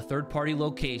a third-party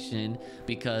location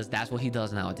because that's what he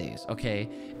does nowadays. Okay,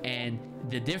 and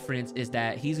the difference is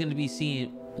that he's gonna be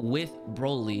seen with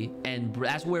Broly, and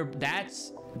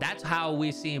that's how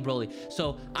we're seeing Broly.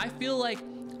 So I feel like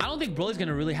I don't think Broly's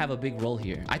gonna really have a big role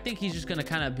here. I think he's just gonna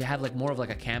kind of have like more of like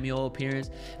a cameo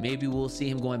appearance. Maybe we'll see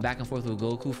him going back and forth with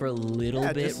Goku for a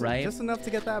little bit, right? Just enough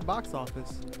to get that box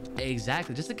office.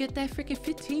 Exactly, just to get that freaking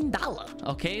 $15.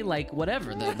 Okay, like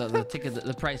whatever the ticket,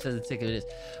 the price of the ticket is.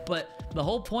 But the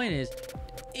whole point is,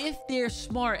 if they're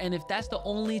smart and if that's the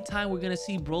only time we're gonna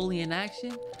see Broly in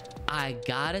action, I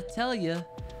gotta tell you,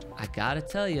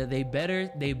 they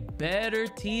better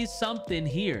tease something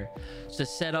here to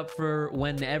set up for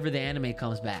whenever the anime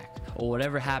comes back or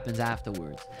whatever happens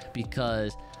afterwards,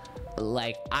 because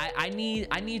like I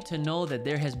need to know that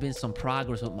there has been some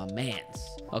progress with my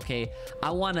mans. Okay,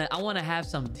 I wanna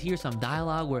hear some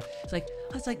dialogue where it's like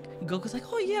Goku's like,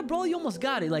 oh yeah, bro, you almost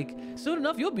got it. Like soon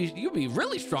enough you'll be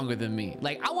really stronger than me.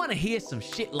 Like I want to hear some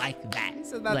shit like that. He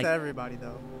said that like, to everybody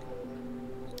though.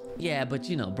 Yeah, but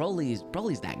you know,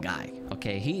 Broly's that guy.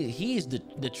 Okay, he is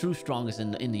the true strongest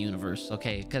in the universe.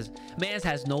 Okay, because Mans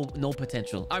has no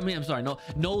potential. I mean, I'm sorry,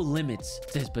 no limits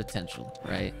to his potential,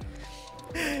 right?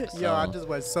 Yo, I just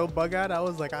went so bug out. I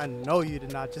was like, I know you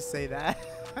did not just say that.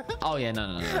 Oh yeah,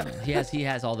 no. He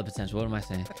has all the potential. What am I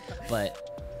saying? But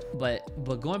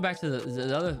going back to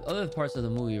the other parts of the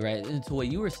movie, right, into what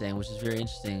you were saying, which is very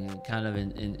interesting, and kind of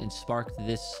in sparked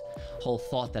this whole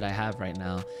thought that I have right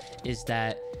now, is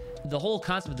that the whole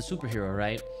concept of the superhero,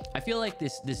 right? I feel like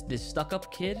this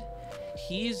stuck-up kid,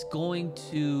 he's going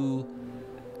to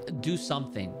do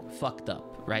something fucked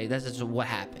up, right? That's just what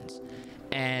happens,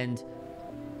 and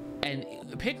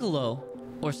Piccolo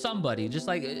or somebody, just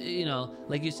like, you know,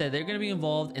 like you said, they're gonna be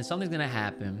involved and something's gonna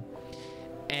happen,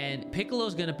 and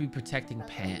Piccolo's gonna be protecting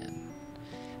Pan,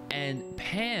 and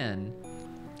Pan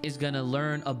is gonna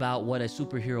learn about what a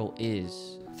superhero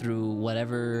is through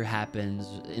whatever happens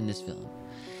in this film.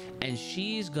 And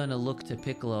she's gonna look to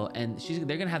Piccolo, and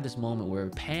they're gonna have this moment where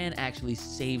Pan actually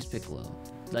saves Piccolo,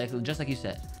 just like you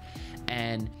said,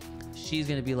 and she's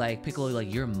gonna be like, Piccolo,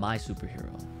 like, you're my superhero.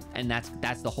 And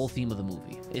that's the whole theme of the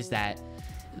movie, is that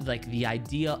like the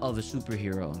idea of a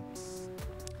superhero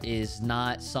is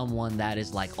not someone that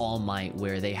is like All Might,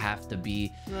 where they have to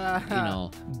be, you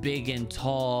know, big and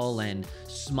tall and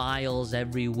smiles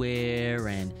everywhere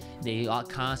and they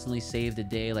constantly save the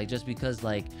day. Like just because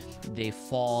like they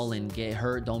fall and get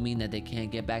hurt don't mean that they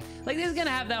can't get back. Like this is gonna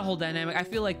have that whole dynamic. I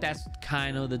feel like that's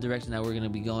kind of the direction that we're gonna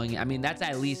be going. I mean, that's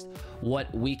at least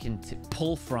what we can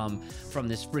pull from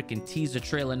this freaking teaser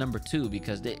trailer number 2,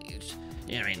 because they,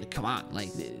 I mean, come on,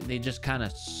 like they just kind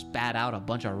of spat out a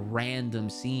bunch of random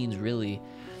scenes, really,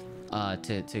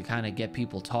 to kind of get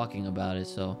people talking about it.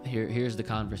 So here's the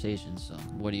conversation. So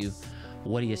what do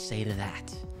you say to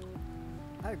that?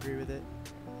 I agree with it.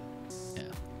 Yeah.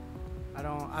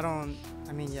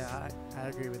 I mean, yeah, I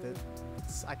agree with it.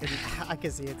 I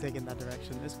can see it taking that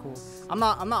direction. It's cool. I'm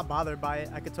not bothered by it.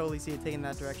 I could totally see it taking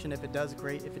that direction. If it does,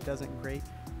 great. If it doesn't, great.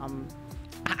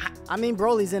 I mean,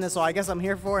 Broly's in it, so I guess I'm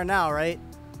here for it now, right?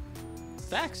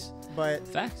 Facts. But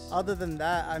Facts. Other than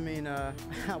that, I mean,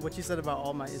 what you said about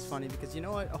All Might is funny, because you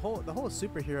know what? The whole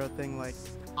superhero thing, like,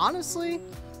 honestly,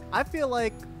 I feel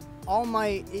like All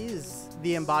Might is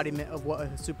the embodiment of what a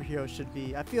superhero should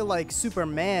be. I feel like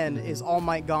Superman is All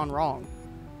Might gone wrong.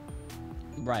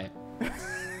 Right.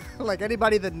 Like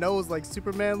anybody that knows like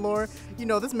Superman lore, you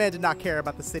know this man did not care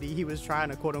about the city he was trying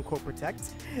to quote unquote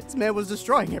protect. This man was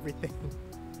destroying everything.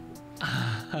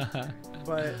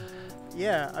 But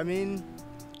yeah, I mean,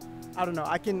 I don't know.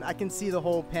 I can see the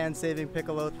whole Pan saving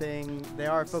Piccolo thing. They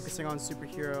are focusing on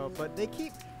superhero, but they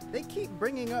keep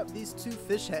bringing up these two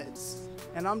fish heads,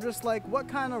 and I'm just like, what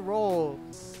kind of role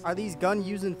are these gun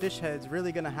using fish heads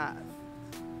really gonna have?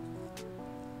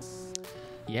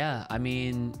 Yeah, I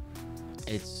mean,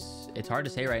 it's hard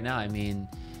to say right now. I mean,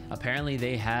 apparently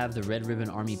they have the Red Ribbon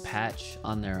Army patch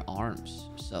on their arms,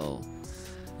 so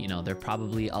you know they're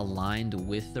probably aligned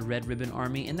with the Red Ribbon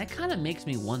Army, and that kind of makes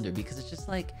me wonder, because it's just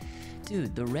like,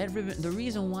 dude, the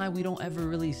reason why we don't ever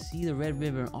really see the Red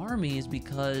Ribbon Army is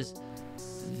because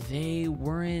they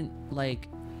weren't like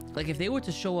if they were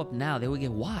to show up now, they would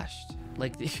get washed.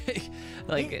 Like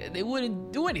they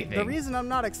wouldn't do anything. The reason I'm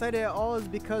not excited at all is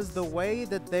because the way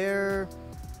that they're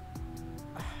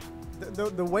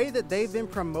the way that they've been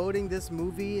promoting this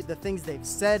movie, the things they've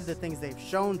said, the things they've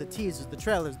shown, the teasers, the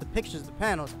trailers, the pictures, the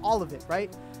panels, all of it,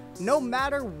 right? No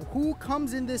matter who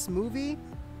comes in this movie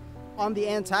on the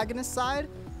antagonist side,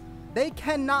 they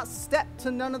cannot step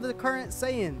to none of the current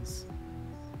Saiyans.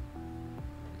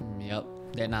 Yep,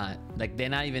 they're not. Like, they're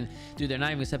not even, dude, they're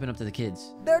not even stepping up to the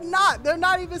kids. They're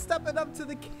not even stepping up to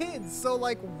the kids. So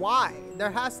like, why?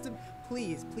 There has to,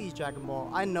 please Dragon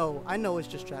Ball. I know it's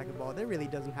just Dragon Ball. There really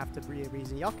doesn't have to be a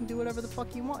reason. Y'all can do whatever the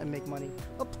fuck you want and make money,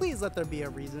 but please let there be a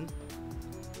reason.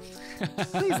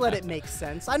 Please let it make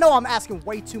sense. I know I'm asking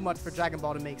way too much for Dragon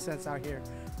Ball to make sense out here,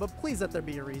 but please let there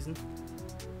be a reason.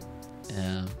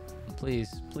 Yeah,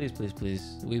 please,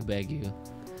 we beg you.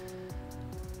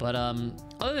 But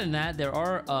other than that, there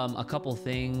are a couple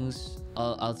things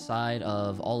outside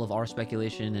of all of our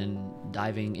speculation and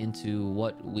diving into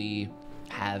what we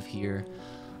have here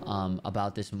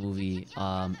about this movie.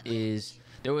 Is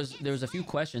there was a few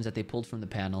questions that they pulled from the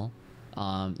panel.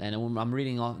 And I'm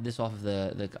reading off of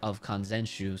of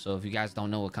Kanzenshu. So if you guys don't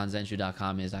know what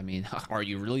kanzenshu.com is, I mean, are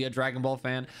you really a Dragon Ball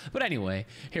fan? But anyway,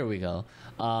 here we go.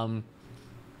 A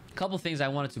couple things I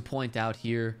wanted to point out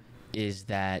here is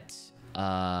that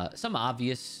some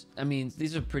obvious, I mean,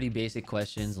 these are pretty basic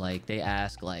questions. Like they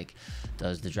ask, like,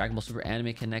 does the Dragon Ball Super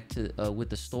anime connect to with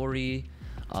the story,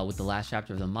 with the last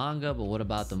chapter of the manga? But what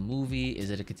about the movie? Is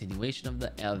it a continuation of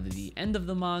the end of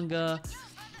the manga?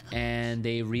 And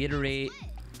they reiterate,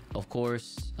 of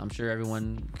course, I'm sure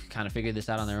everyone kind of figured this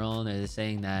out on their own. They're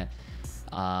saying that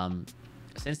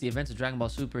since the events of Dragon Ball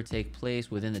Super take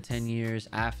place within the 10 years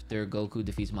after Goku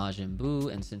defeats Majin Buu,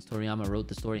 and since Toriyama wrote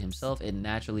the story himself, it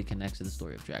naturally connects to the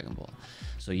story of Dragon Ball.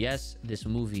 So yes, this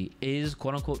movie is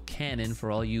quote-unquote canon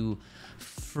for all you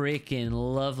freaking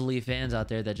lovely fans out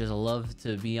there that just love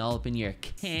to be all up in your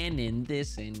canon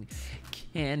this and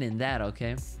canon that.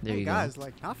 Okay, there you guys, go.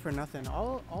 like, not for nothing,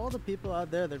 all the people out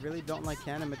there that really don't like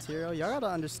canon material, y'all gotta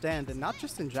understand that not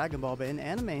just in Dragon Ball but in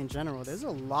anime in general, there's a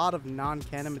lot of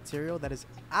non-canon material that is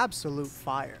absolute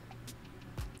fire.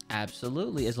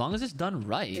 Absolutely, as long as it's done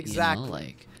right. Exactly. You know,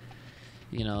 like,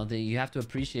 you know, you have to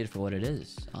appreciate it for what it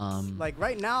is. Like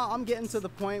right now, I'm getting to the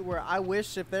point where I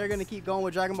wish, if they're gonna keep going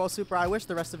with Dragon Ball Super, I wish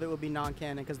the rest of it would be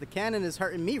non-canon, because the canon is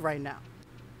hurting me right now.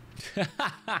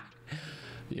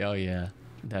 Oh yeah,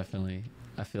 definitely,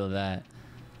 I feel that.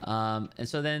 And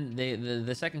so then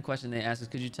the second question they asked is,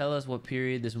 could you tell us what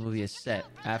period this movie is set?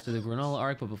 After the Granola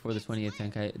arc, but before the 20th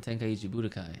Tenkaichi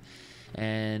Budokai.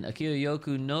 And Akira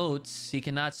Yoku notes he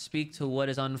cannot speak to what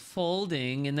is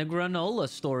unfolding in the Granola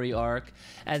story arc,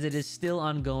 as it is still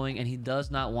ongoing and he does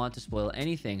not want to spoil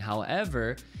anything.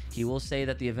 However, he will say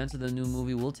that the events of the new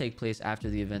movie will take place after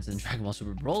the events in Dragon Ball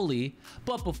Super Broly,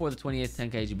 but before the 20th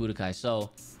Tenkaichi Budokai. So,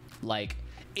 like,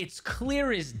 it's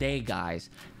clear as day, guys.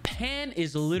 Pan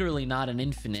is literally not an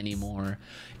infant anymore.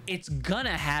 It's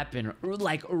gonna happen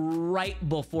like right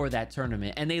before that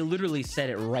tournament, and they literally said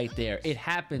it right there. It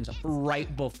happens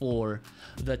right before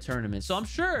the tournament. So I'm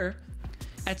sure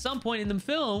at some point in the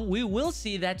film we will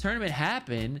see that tournament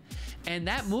happen, and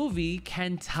that movie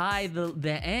can tie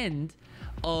the end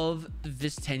of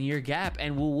this 10-year gap,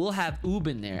 and we'll have Oob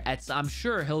in there. I'm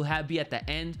sure he'll be at the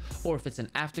end, or if it's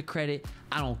an after credit,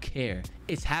 I don't care.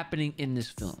 It's happening in this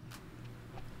film.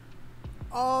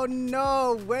 Oh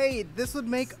no, wait, this would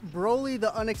make Broly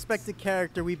the unexpected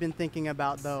character we've been thinking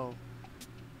about, though.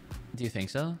 Do you think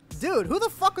so? Dude, who the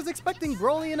fuck was expecting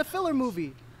Broly in a filler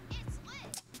movie?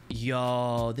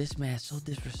 Yo, this man's so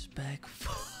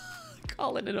disrespectful.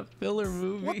 calling it a filler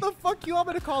movie. What the fuck you want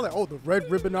me to call it? Oh, the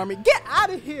Red Ribbon Army. Get out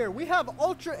of here. We have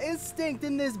Ultra Instinct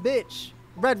in this bitch.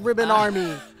 Red Ribbon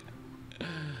Army.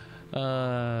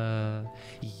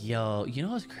 Yo, you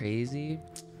know what's crazy?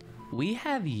 We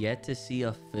have yet to see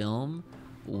a film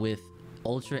with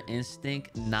Ultra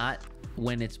Instinct, not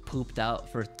when it's pooped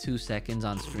out for 2 seconds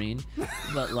on screen,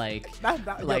 but like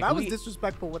that was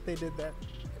disrespectful what they did there.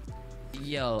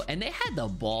 Yo, and they had the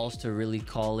balls to really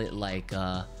call it like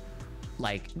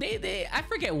they I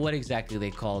forget what exactly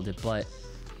they called it, but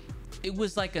it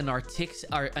was like an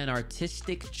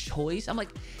artistic choice. I'm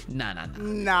like, nah.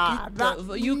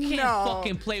 You can't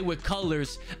fucking play with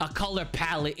colors, a color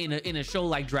palette in a show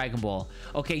like Dragon Ball.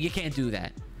 Okay, you can't do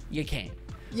that. You can't.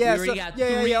 Yeah,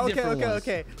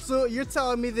 okay. So you're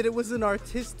telling me that it was an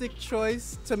artistic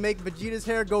choice to make Vegeta's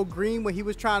hair go green when he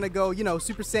was trying to go,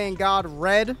 Super Saiyan God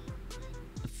red?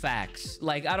 Facts.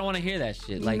 Like, I don't want to hear that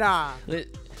shit. Like, nah.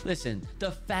 Listen,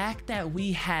 the fact that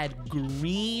we had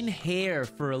green hair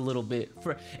for a little bit.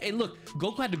 Hey, look,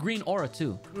 Goku had the green aura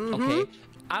too. Okay,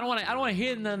 I don't want to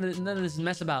hear none of this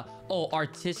mess about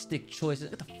artistic choices.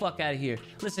 Get the fuck out of here.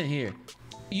 Listen here,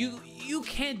 you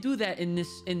can't do that in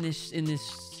this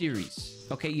series.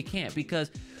 Okay, you can't,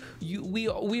 because we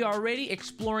are already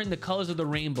exploring the colors of the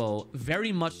rainbow,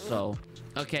 very much so.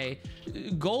 Okay,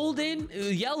 golden,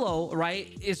 yellow,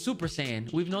 right, is Super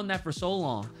Saiyan. We've known that for so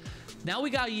long. Now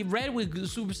we got red with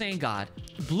Super Saiyan God.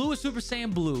 Blue is Super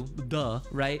Saiyan Blue, duh,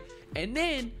 right? And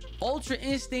then Ultra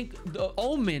Instinct, the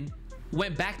Omen,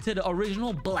 went back to the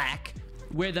original black,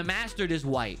 where the Mastered is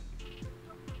white.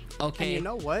 Okay. And you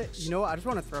know what? I just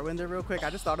want to throw in there real quick. I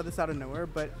just thought of this out of nowhere,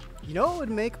 but you know what would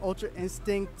make Ultra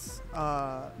Instinct's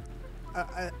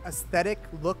aesthetic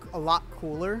look a lot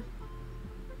cooler?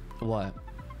 What?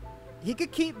 He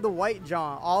could keep the white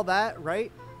jaw, all that,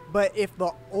 right? But if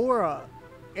the aura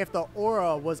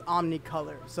was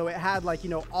omnicolor, so it had like,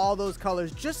 all those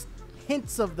colors, just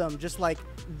hints of them just like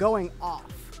going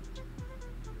off.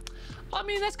 I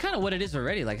mean, that's kind of what it is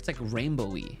already. Like, it's like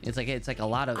rainbowy. It's like a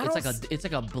lot of, it's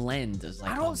like a blend. It's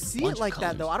like I don't see it like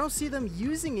that though. I don't see them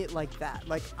using it like that.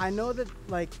 Like, I know that,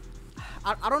 like,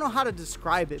 I don't know how to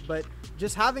describe it, but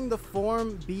just having the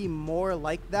form be more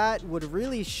like that would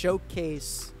really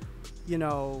showcase,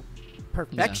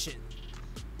 perfection.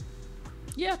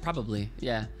 Yeah, probably.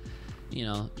 Yeah.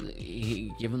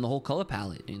 Give him the whole color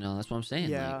palette. That's what I'm saying.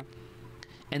 Yeah.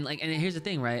 And here's the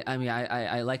thing, right? I mean,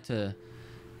 I like to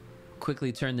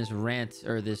quickly turn this rant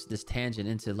or this tangent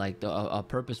into like a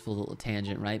purposeful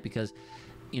tangent, right? Because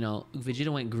Vegeta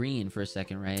went green for a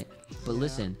second, right? But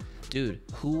listen, dude,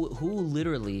 who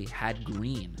literally had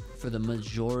green for the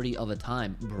majority of the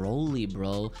time? Broly,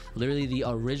 bro. Literally the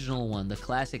original one, the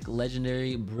classic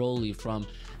legendary Broly from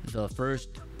the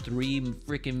first 3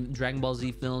 freaking Dragon Ball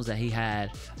Z films that he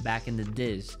had back in the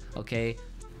Diz. Okay,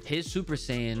 his Super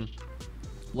Saiyan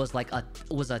was like a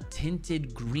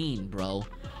tinted green, bro.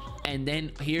 And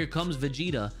then here comes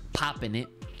Vegeta popping it.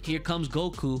 Here comes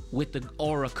Goku with the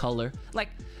aura color. Like,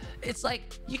 it's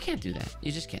like, you can't do that.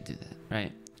 You just can't do that,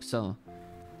 right? So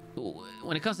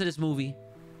when it comes to this movie,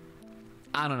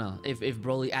 I don't know if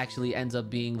Broly actually ends up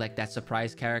being like that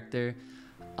surprise character.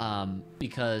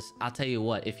 Because I'll tell you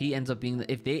what, if he ends up being,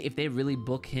 if they really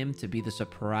book him to be the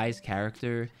surprise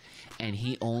character and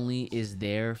he only is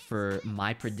there for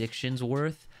my predictions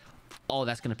worth,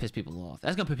 that's gonna piss people off.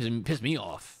 That's gonna piss me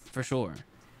off for sure.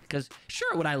 Because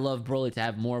sure, would I love Broly to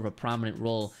have more of a prominent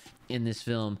role in this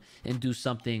film and do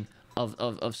something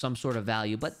of some sort of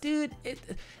value, but dude,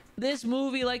 this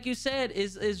movie, like you said,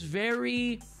 is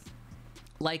very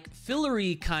like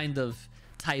fillery kind of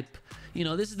type.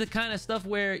 This is the kind of stuff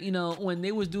where, when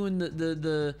they was doing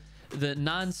the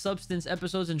non-substance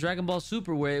episodes in Dragon Ball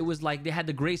Super, where it was like they had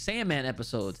the Great Saiyaman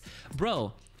episodes.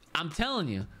 Bro, I'm telling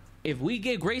you, if we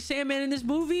get Great Saiyaman in this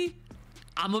movie,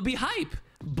 I'm gonna be hype.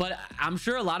 But I'm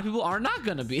sure a lot of people are not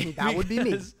gonna be. That would be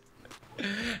me.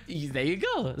 There you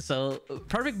go. So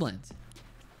perfect blend.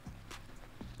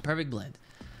 Perfect blend.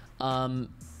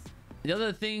 The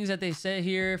other things that they said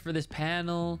here for this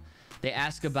panel, they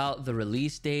ask about the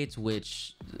release dates,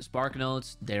 which Spark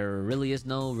notes there really is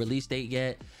no release date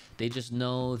yet. They just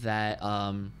know that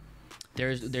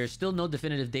there's still no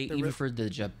definitive date even for the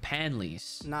Japan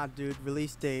lease. Nah, dude,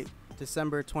 release date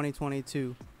December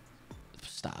 2022.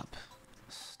 Stop.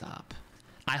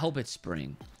 I hope it's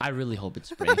spring. I really hope it's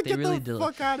spring. They really Get the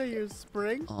fuck out of here,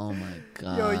 spring. Oh my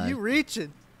god. Yo, you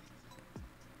reaching?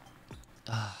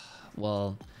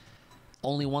 Well,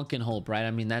 only one can hope, right?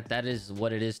 I mean, that is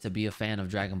what it is to be a fan of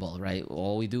Dragon Ball, right?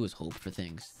 All we do is hope for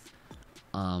things.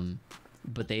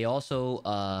 But they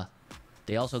also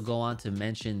They also go on to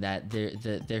mention that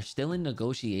they're still in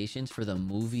negotiations for the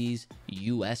movie's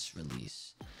US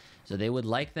release. So they would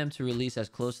like them to release as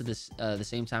close to this the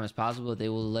same time as possible. They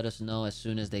will let us know as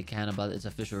soon as they can about its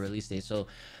official release date. So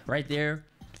right there,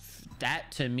 that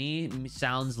to me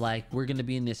sounds like we're going to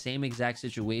be in the same exact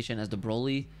situation as the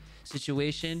Broly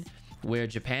situation, where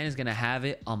Japan is going to have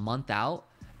it a month out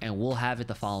and we'll have it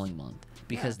the following month,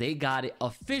 because they got it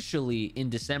officially in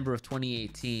December of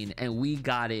 2018 and we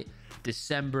got it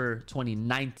December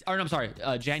 2019, or no, I'm sorry,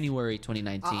 January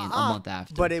 2019, a month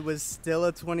after. But it was still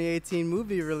a 2018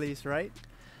 movie release, right?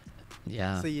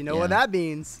 Yeah. So you know what that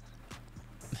means.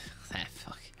 That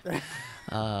fuck.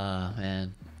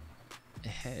 Man,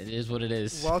 it is what it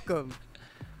is.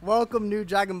 Welcome, new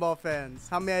Dragon Ball fans.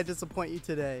 How may I disappoint you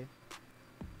today?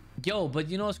 Yo, but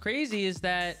you know what's crazy is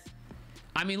that,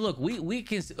 I mean, look, we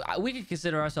can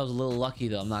consider ourselves a little lucky,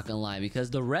 though. I'm not gonna lie, because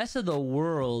the rest of the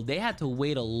world, they had to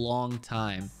wait a long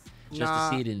time just to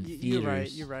see it in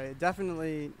theaters. You're right.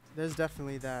 Definitely, there's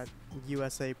definitely that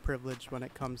USA privilege when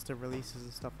it comes to releases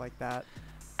and stuff like that.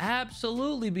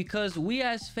 Absolutely, because we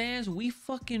as fans, we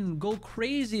fucking go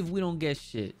crazy if we don't get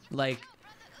shit. Like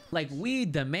we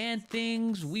demand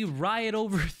things, we riot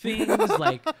over things.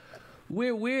 Like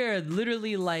we're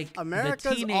literally like America's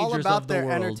the teenagers all about of the their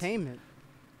world. entertainment.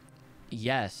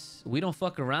 Yes, we don't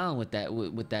fuck around with that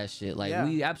with that shit. Like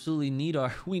we absolutely need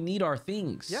our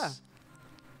things. Yeah.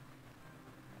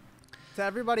 To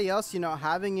everybody else, you know,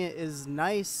 having it is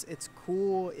nice. It's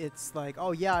cool. It's like,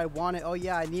 oh yeah, I want it. Oh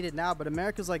yeah, I need it now. But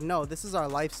America's like, no, this is our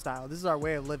lifestyle. This is our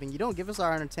way of living. You don't give us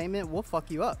our entertainment, we'll fuck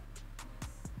you up.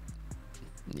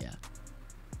 Yeah.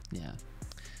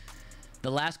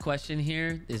 The last question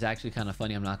here is actually kind of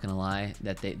funny. I'm not gonna lie,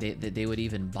 that they would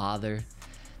even bother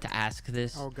to ask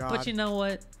this. Oh God. But you know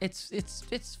what? It's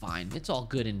fine. It's all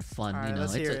good and fun. All right,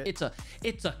 you know,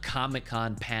 it's a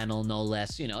Comic-Con panel, no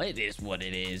less. You know, it is what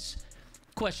it is.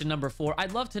 Question number 4.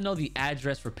 I'd love to know the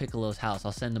address for Piccolo's house.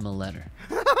 I'll send him a letter.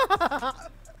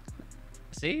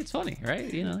 See, it's funny,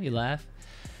 right? You know, you laugh.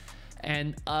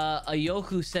 And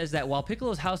Ayoku says that while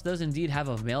Piccolo's house does indeed have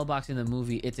a mailbox in the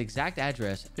movie, its exact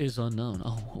address is unknown.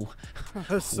 Oh,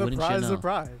 surprise,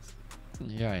 surprise.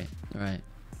 You're right.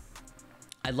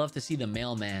 I'd love to see the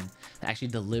mailman that actually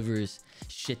delivers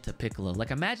shit to Piccolo.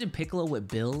 Like, imagine Piccolo with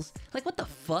bills. Like, what the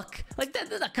fuck? Like,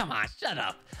 that come on, shut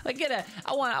up. Like,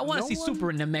 I want to see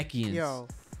Super Namekians. Yo,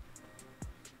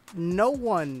 no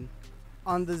one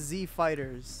on the Z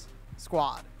Fighters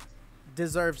squad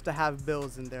deserves to have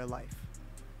bills in their life.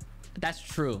 That's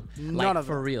true. None of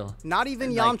them. For real. Not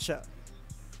even Yamcha.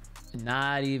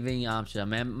 Not even Yamcha.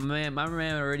 My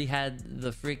man already had the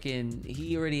freaking.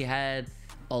 He already had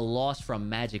a loss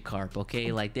from Magikarp.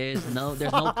 Okay, like there's no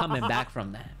coming back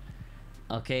from that.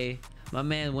 Okay, my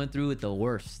man went through it the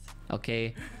worst.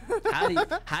 Okay,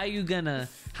 how you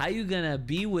gonna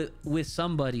be with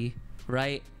somebody,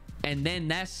 right? And then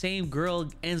that same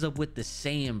girl ends up with the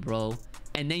same, bro.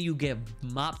 And then you get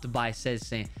mopped by said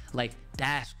saying, like,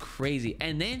 that's crazy.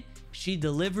 And then she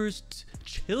delivers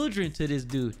children to this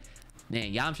dude.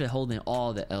 Man, Yamcha holding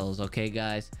all the L's, okay,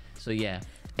 guys? So yeah,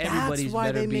 everybody's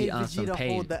better be on some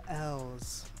pain. Hold the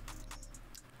L's.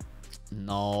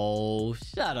 No,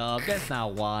 shut up. That's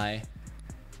not why.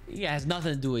 It has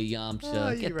nothing to do with Yamcha.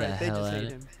 Oh, Get the hell out of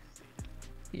it. him.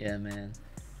 Yeah, man.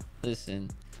 Listen.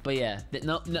 But yeah,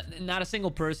 no, not a single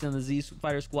person in the Z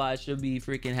Fighter Squad should be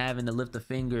freaking having to lift a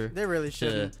finger. They really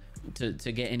shouldn't.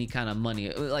 To get any kind of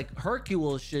money. Like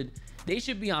Hercules should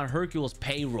be on Hercules'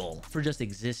 payroll for just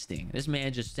existing. This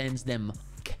man just sends them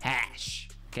cash.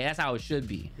 Okay, that's how it should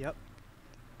be. Yep.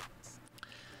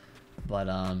 But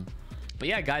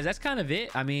yeah, guys, that's kind of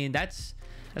it. I mean, that's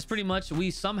pretty much.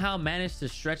 We somehow managed to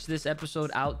stretch this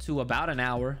episode out to about an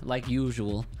hour, like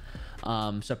usual.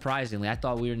 Surprisingly, I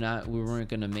thought we weren't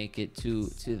gonna make it to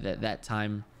that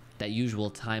time, that usual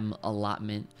time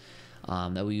allotment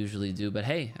that we usually do. But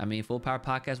hey, I mean, Full Power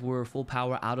Podcast, we're full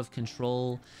power, out of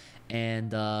control,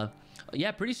 and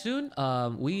yeah, pretty soon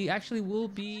we actually will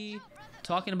be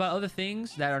talking about other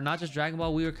things that are not just Dragon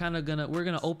Ball. We're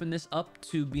gonna open this up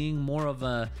to being more of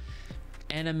a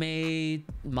anime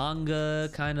manga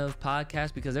kind of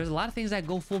podcast, because there's a lot of things that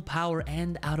go full power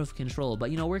and out of control,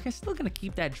 but you know, we're still gonna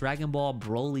keep that Dragon Ball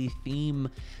Broly theme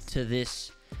to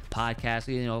this podcast.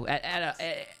 You know,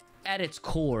 at its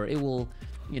core, it will,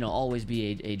 you know, always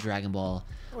be a Dragon Ball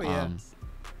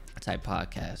type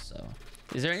podcast. So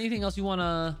is there anything else you want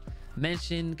to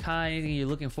mention, Kai? Anything you're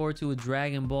looking forward to with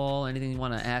Dragon Ball? Anything you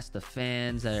want to ask the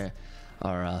fans that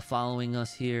are following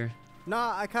us here? No,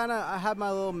 I had my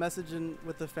little message in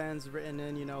with the fans written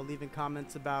in, you know, leaving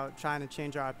comments about trying to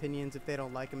change our opinions if they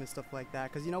don't like them and stuff like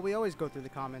that. Because, you know, we always go through the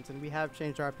comments and we have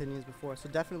changed our opinions before. So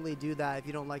definitely do that if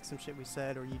you don't like some shit we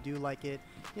said or you do like it.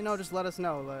 You know, just let us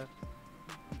know.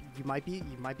 You might be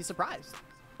surprised.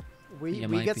 We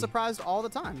get surprised all the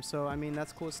time. So, I mean,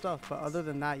 that's cool stuff. But other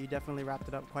than that, you definitely wrapped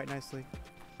it up quite nicely.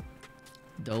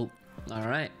 Dope. All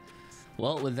right.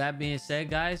 Well, with that being said,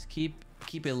 guys, keep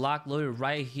it locked, loaded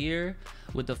right here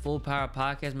with the Full Power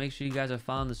Podcast. Make sure you guys are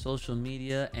following the social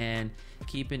media and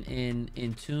keeping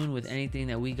in tune with anything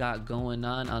that we got going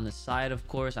on the side. Of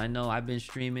course, I know I've been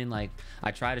streaming, like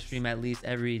I try to stream at least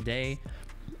every day,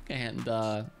 and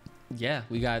yeah,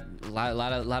 we got a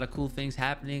lot of cool things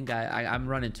happening. I'm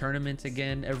running tournaments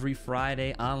again every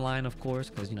Friday online, of course,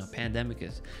 because you know pandemic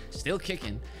is still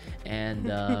kicking,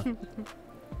 and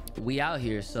we out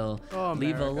here. So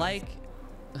leave a like.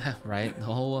 Right, the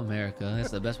whole America,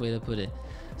 that's the best way to put it.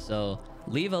 So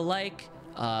leave a like,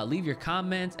 leave your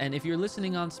comments, and if you're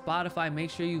listening on Spotify, make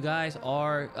sure you guys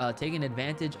are taking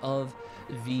advantage of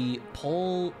the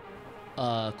poll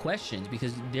questions,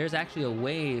 because there's actually a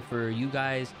way for you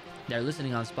guys that are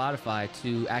listening on Spotify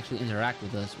to actually interact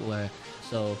with us,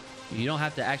 so you don't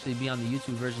have to actually be on the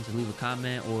YouTube version to leave a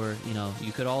comment, or you know,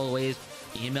 you could always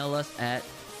email us at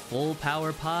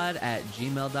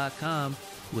fullpowerpod@gmail.com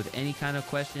with any kind of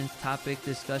questions, topic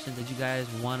discussions that you guys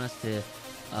want us to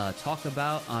talk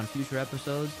about on future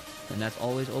episodes. And that's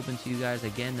always open to you guys.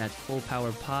 Again, that's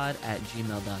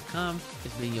fullpowerpod@gmail.com.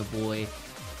 It's been your boy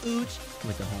Uchi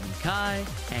with the homie Kai,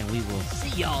 and we will see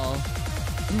y'all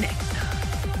next time.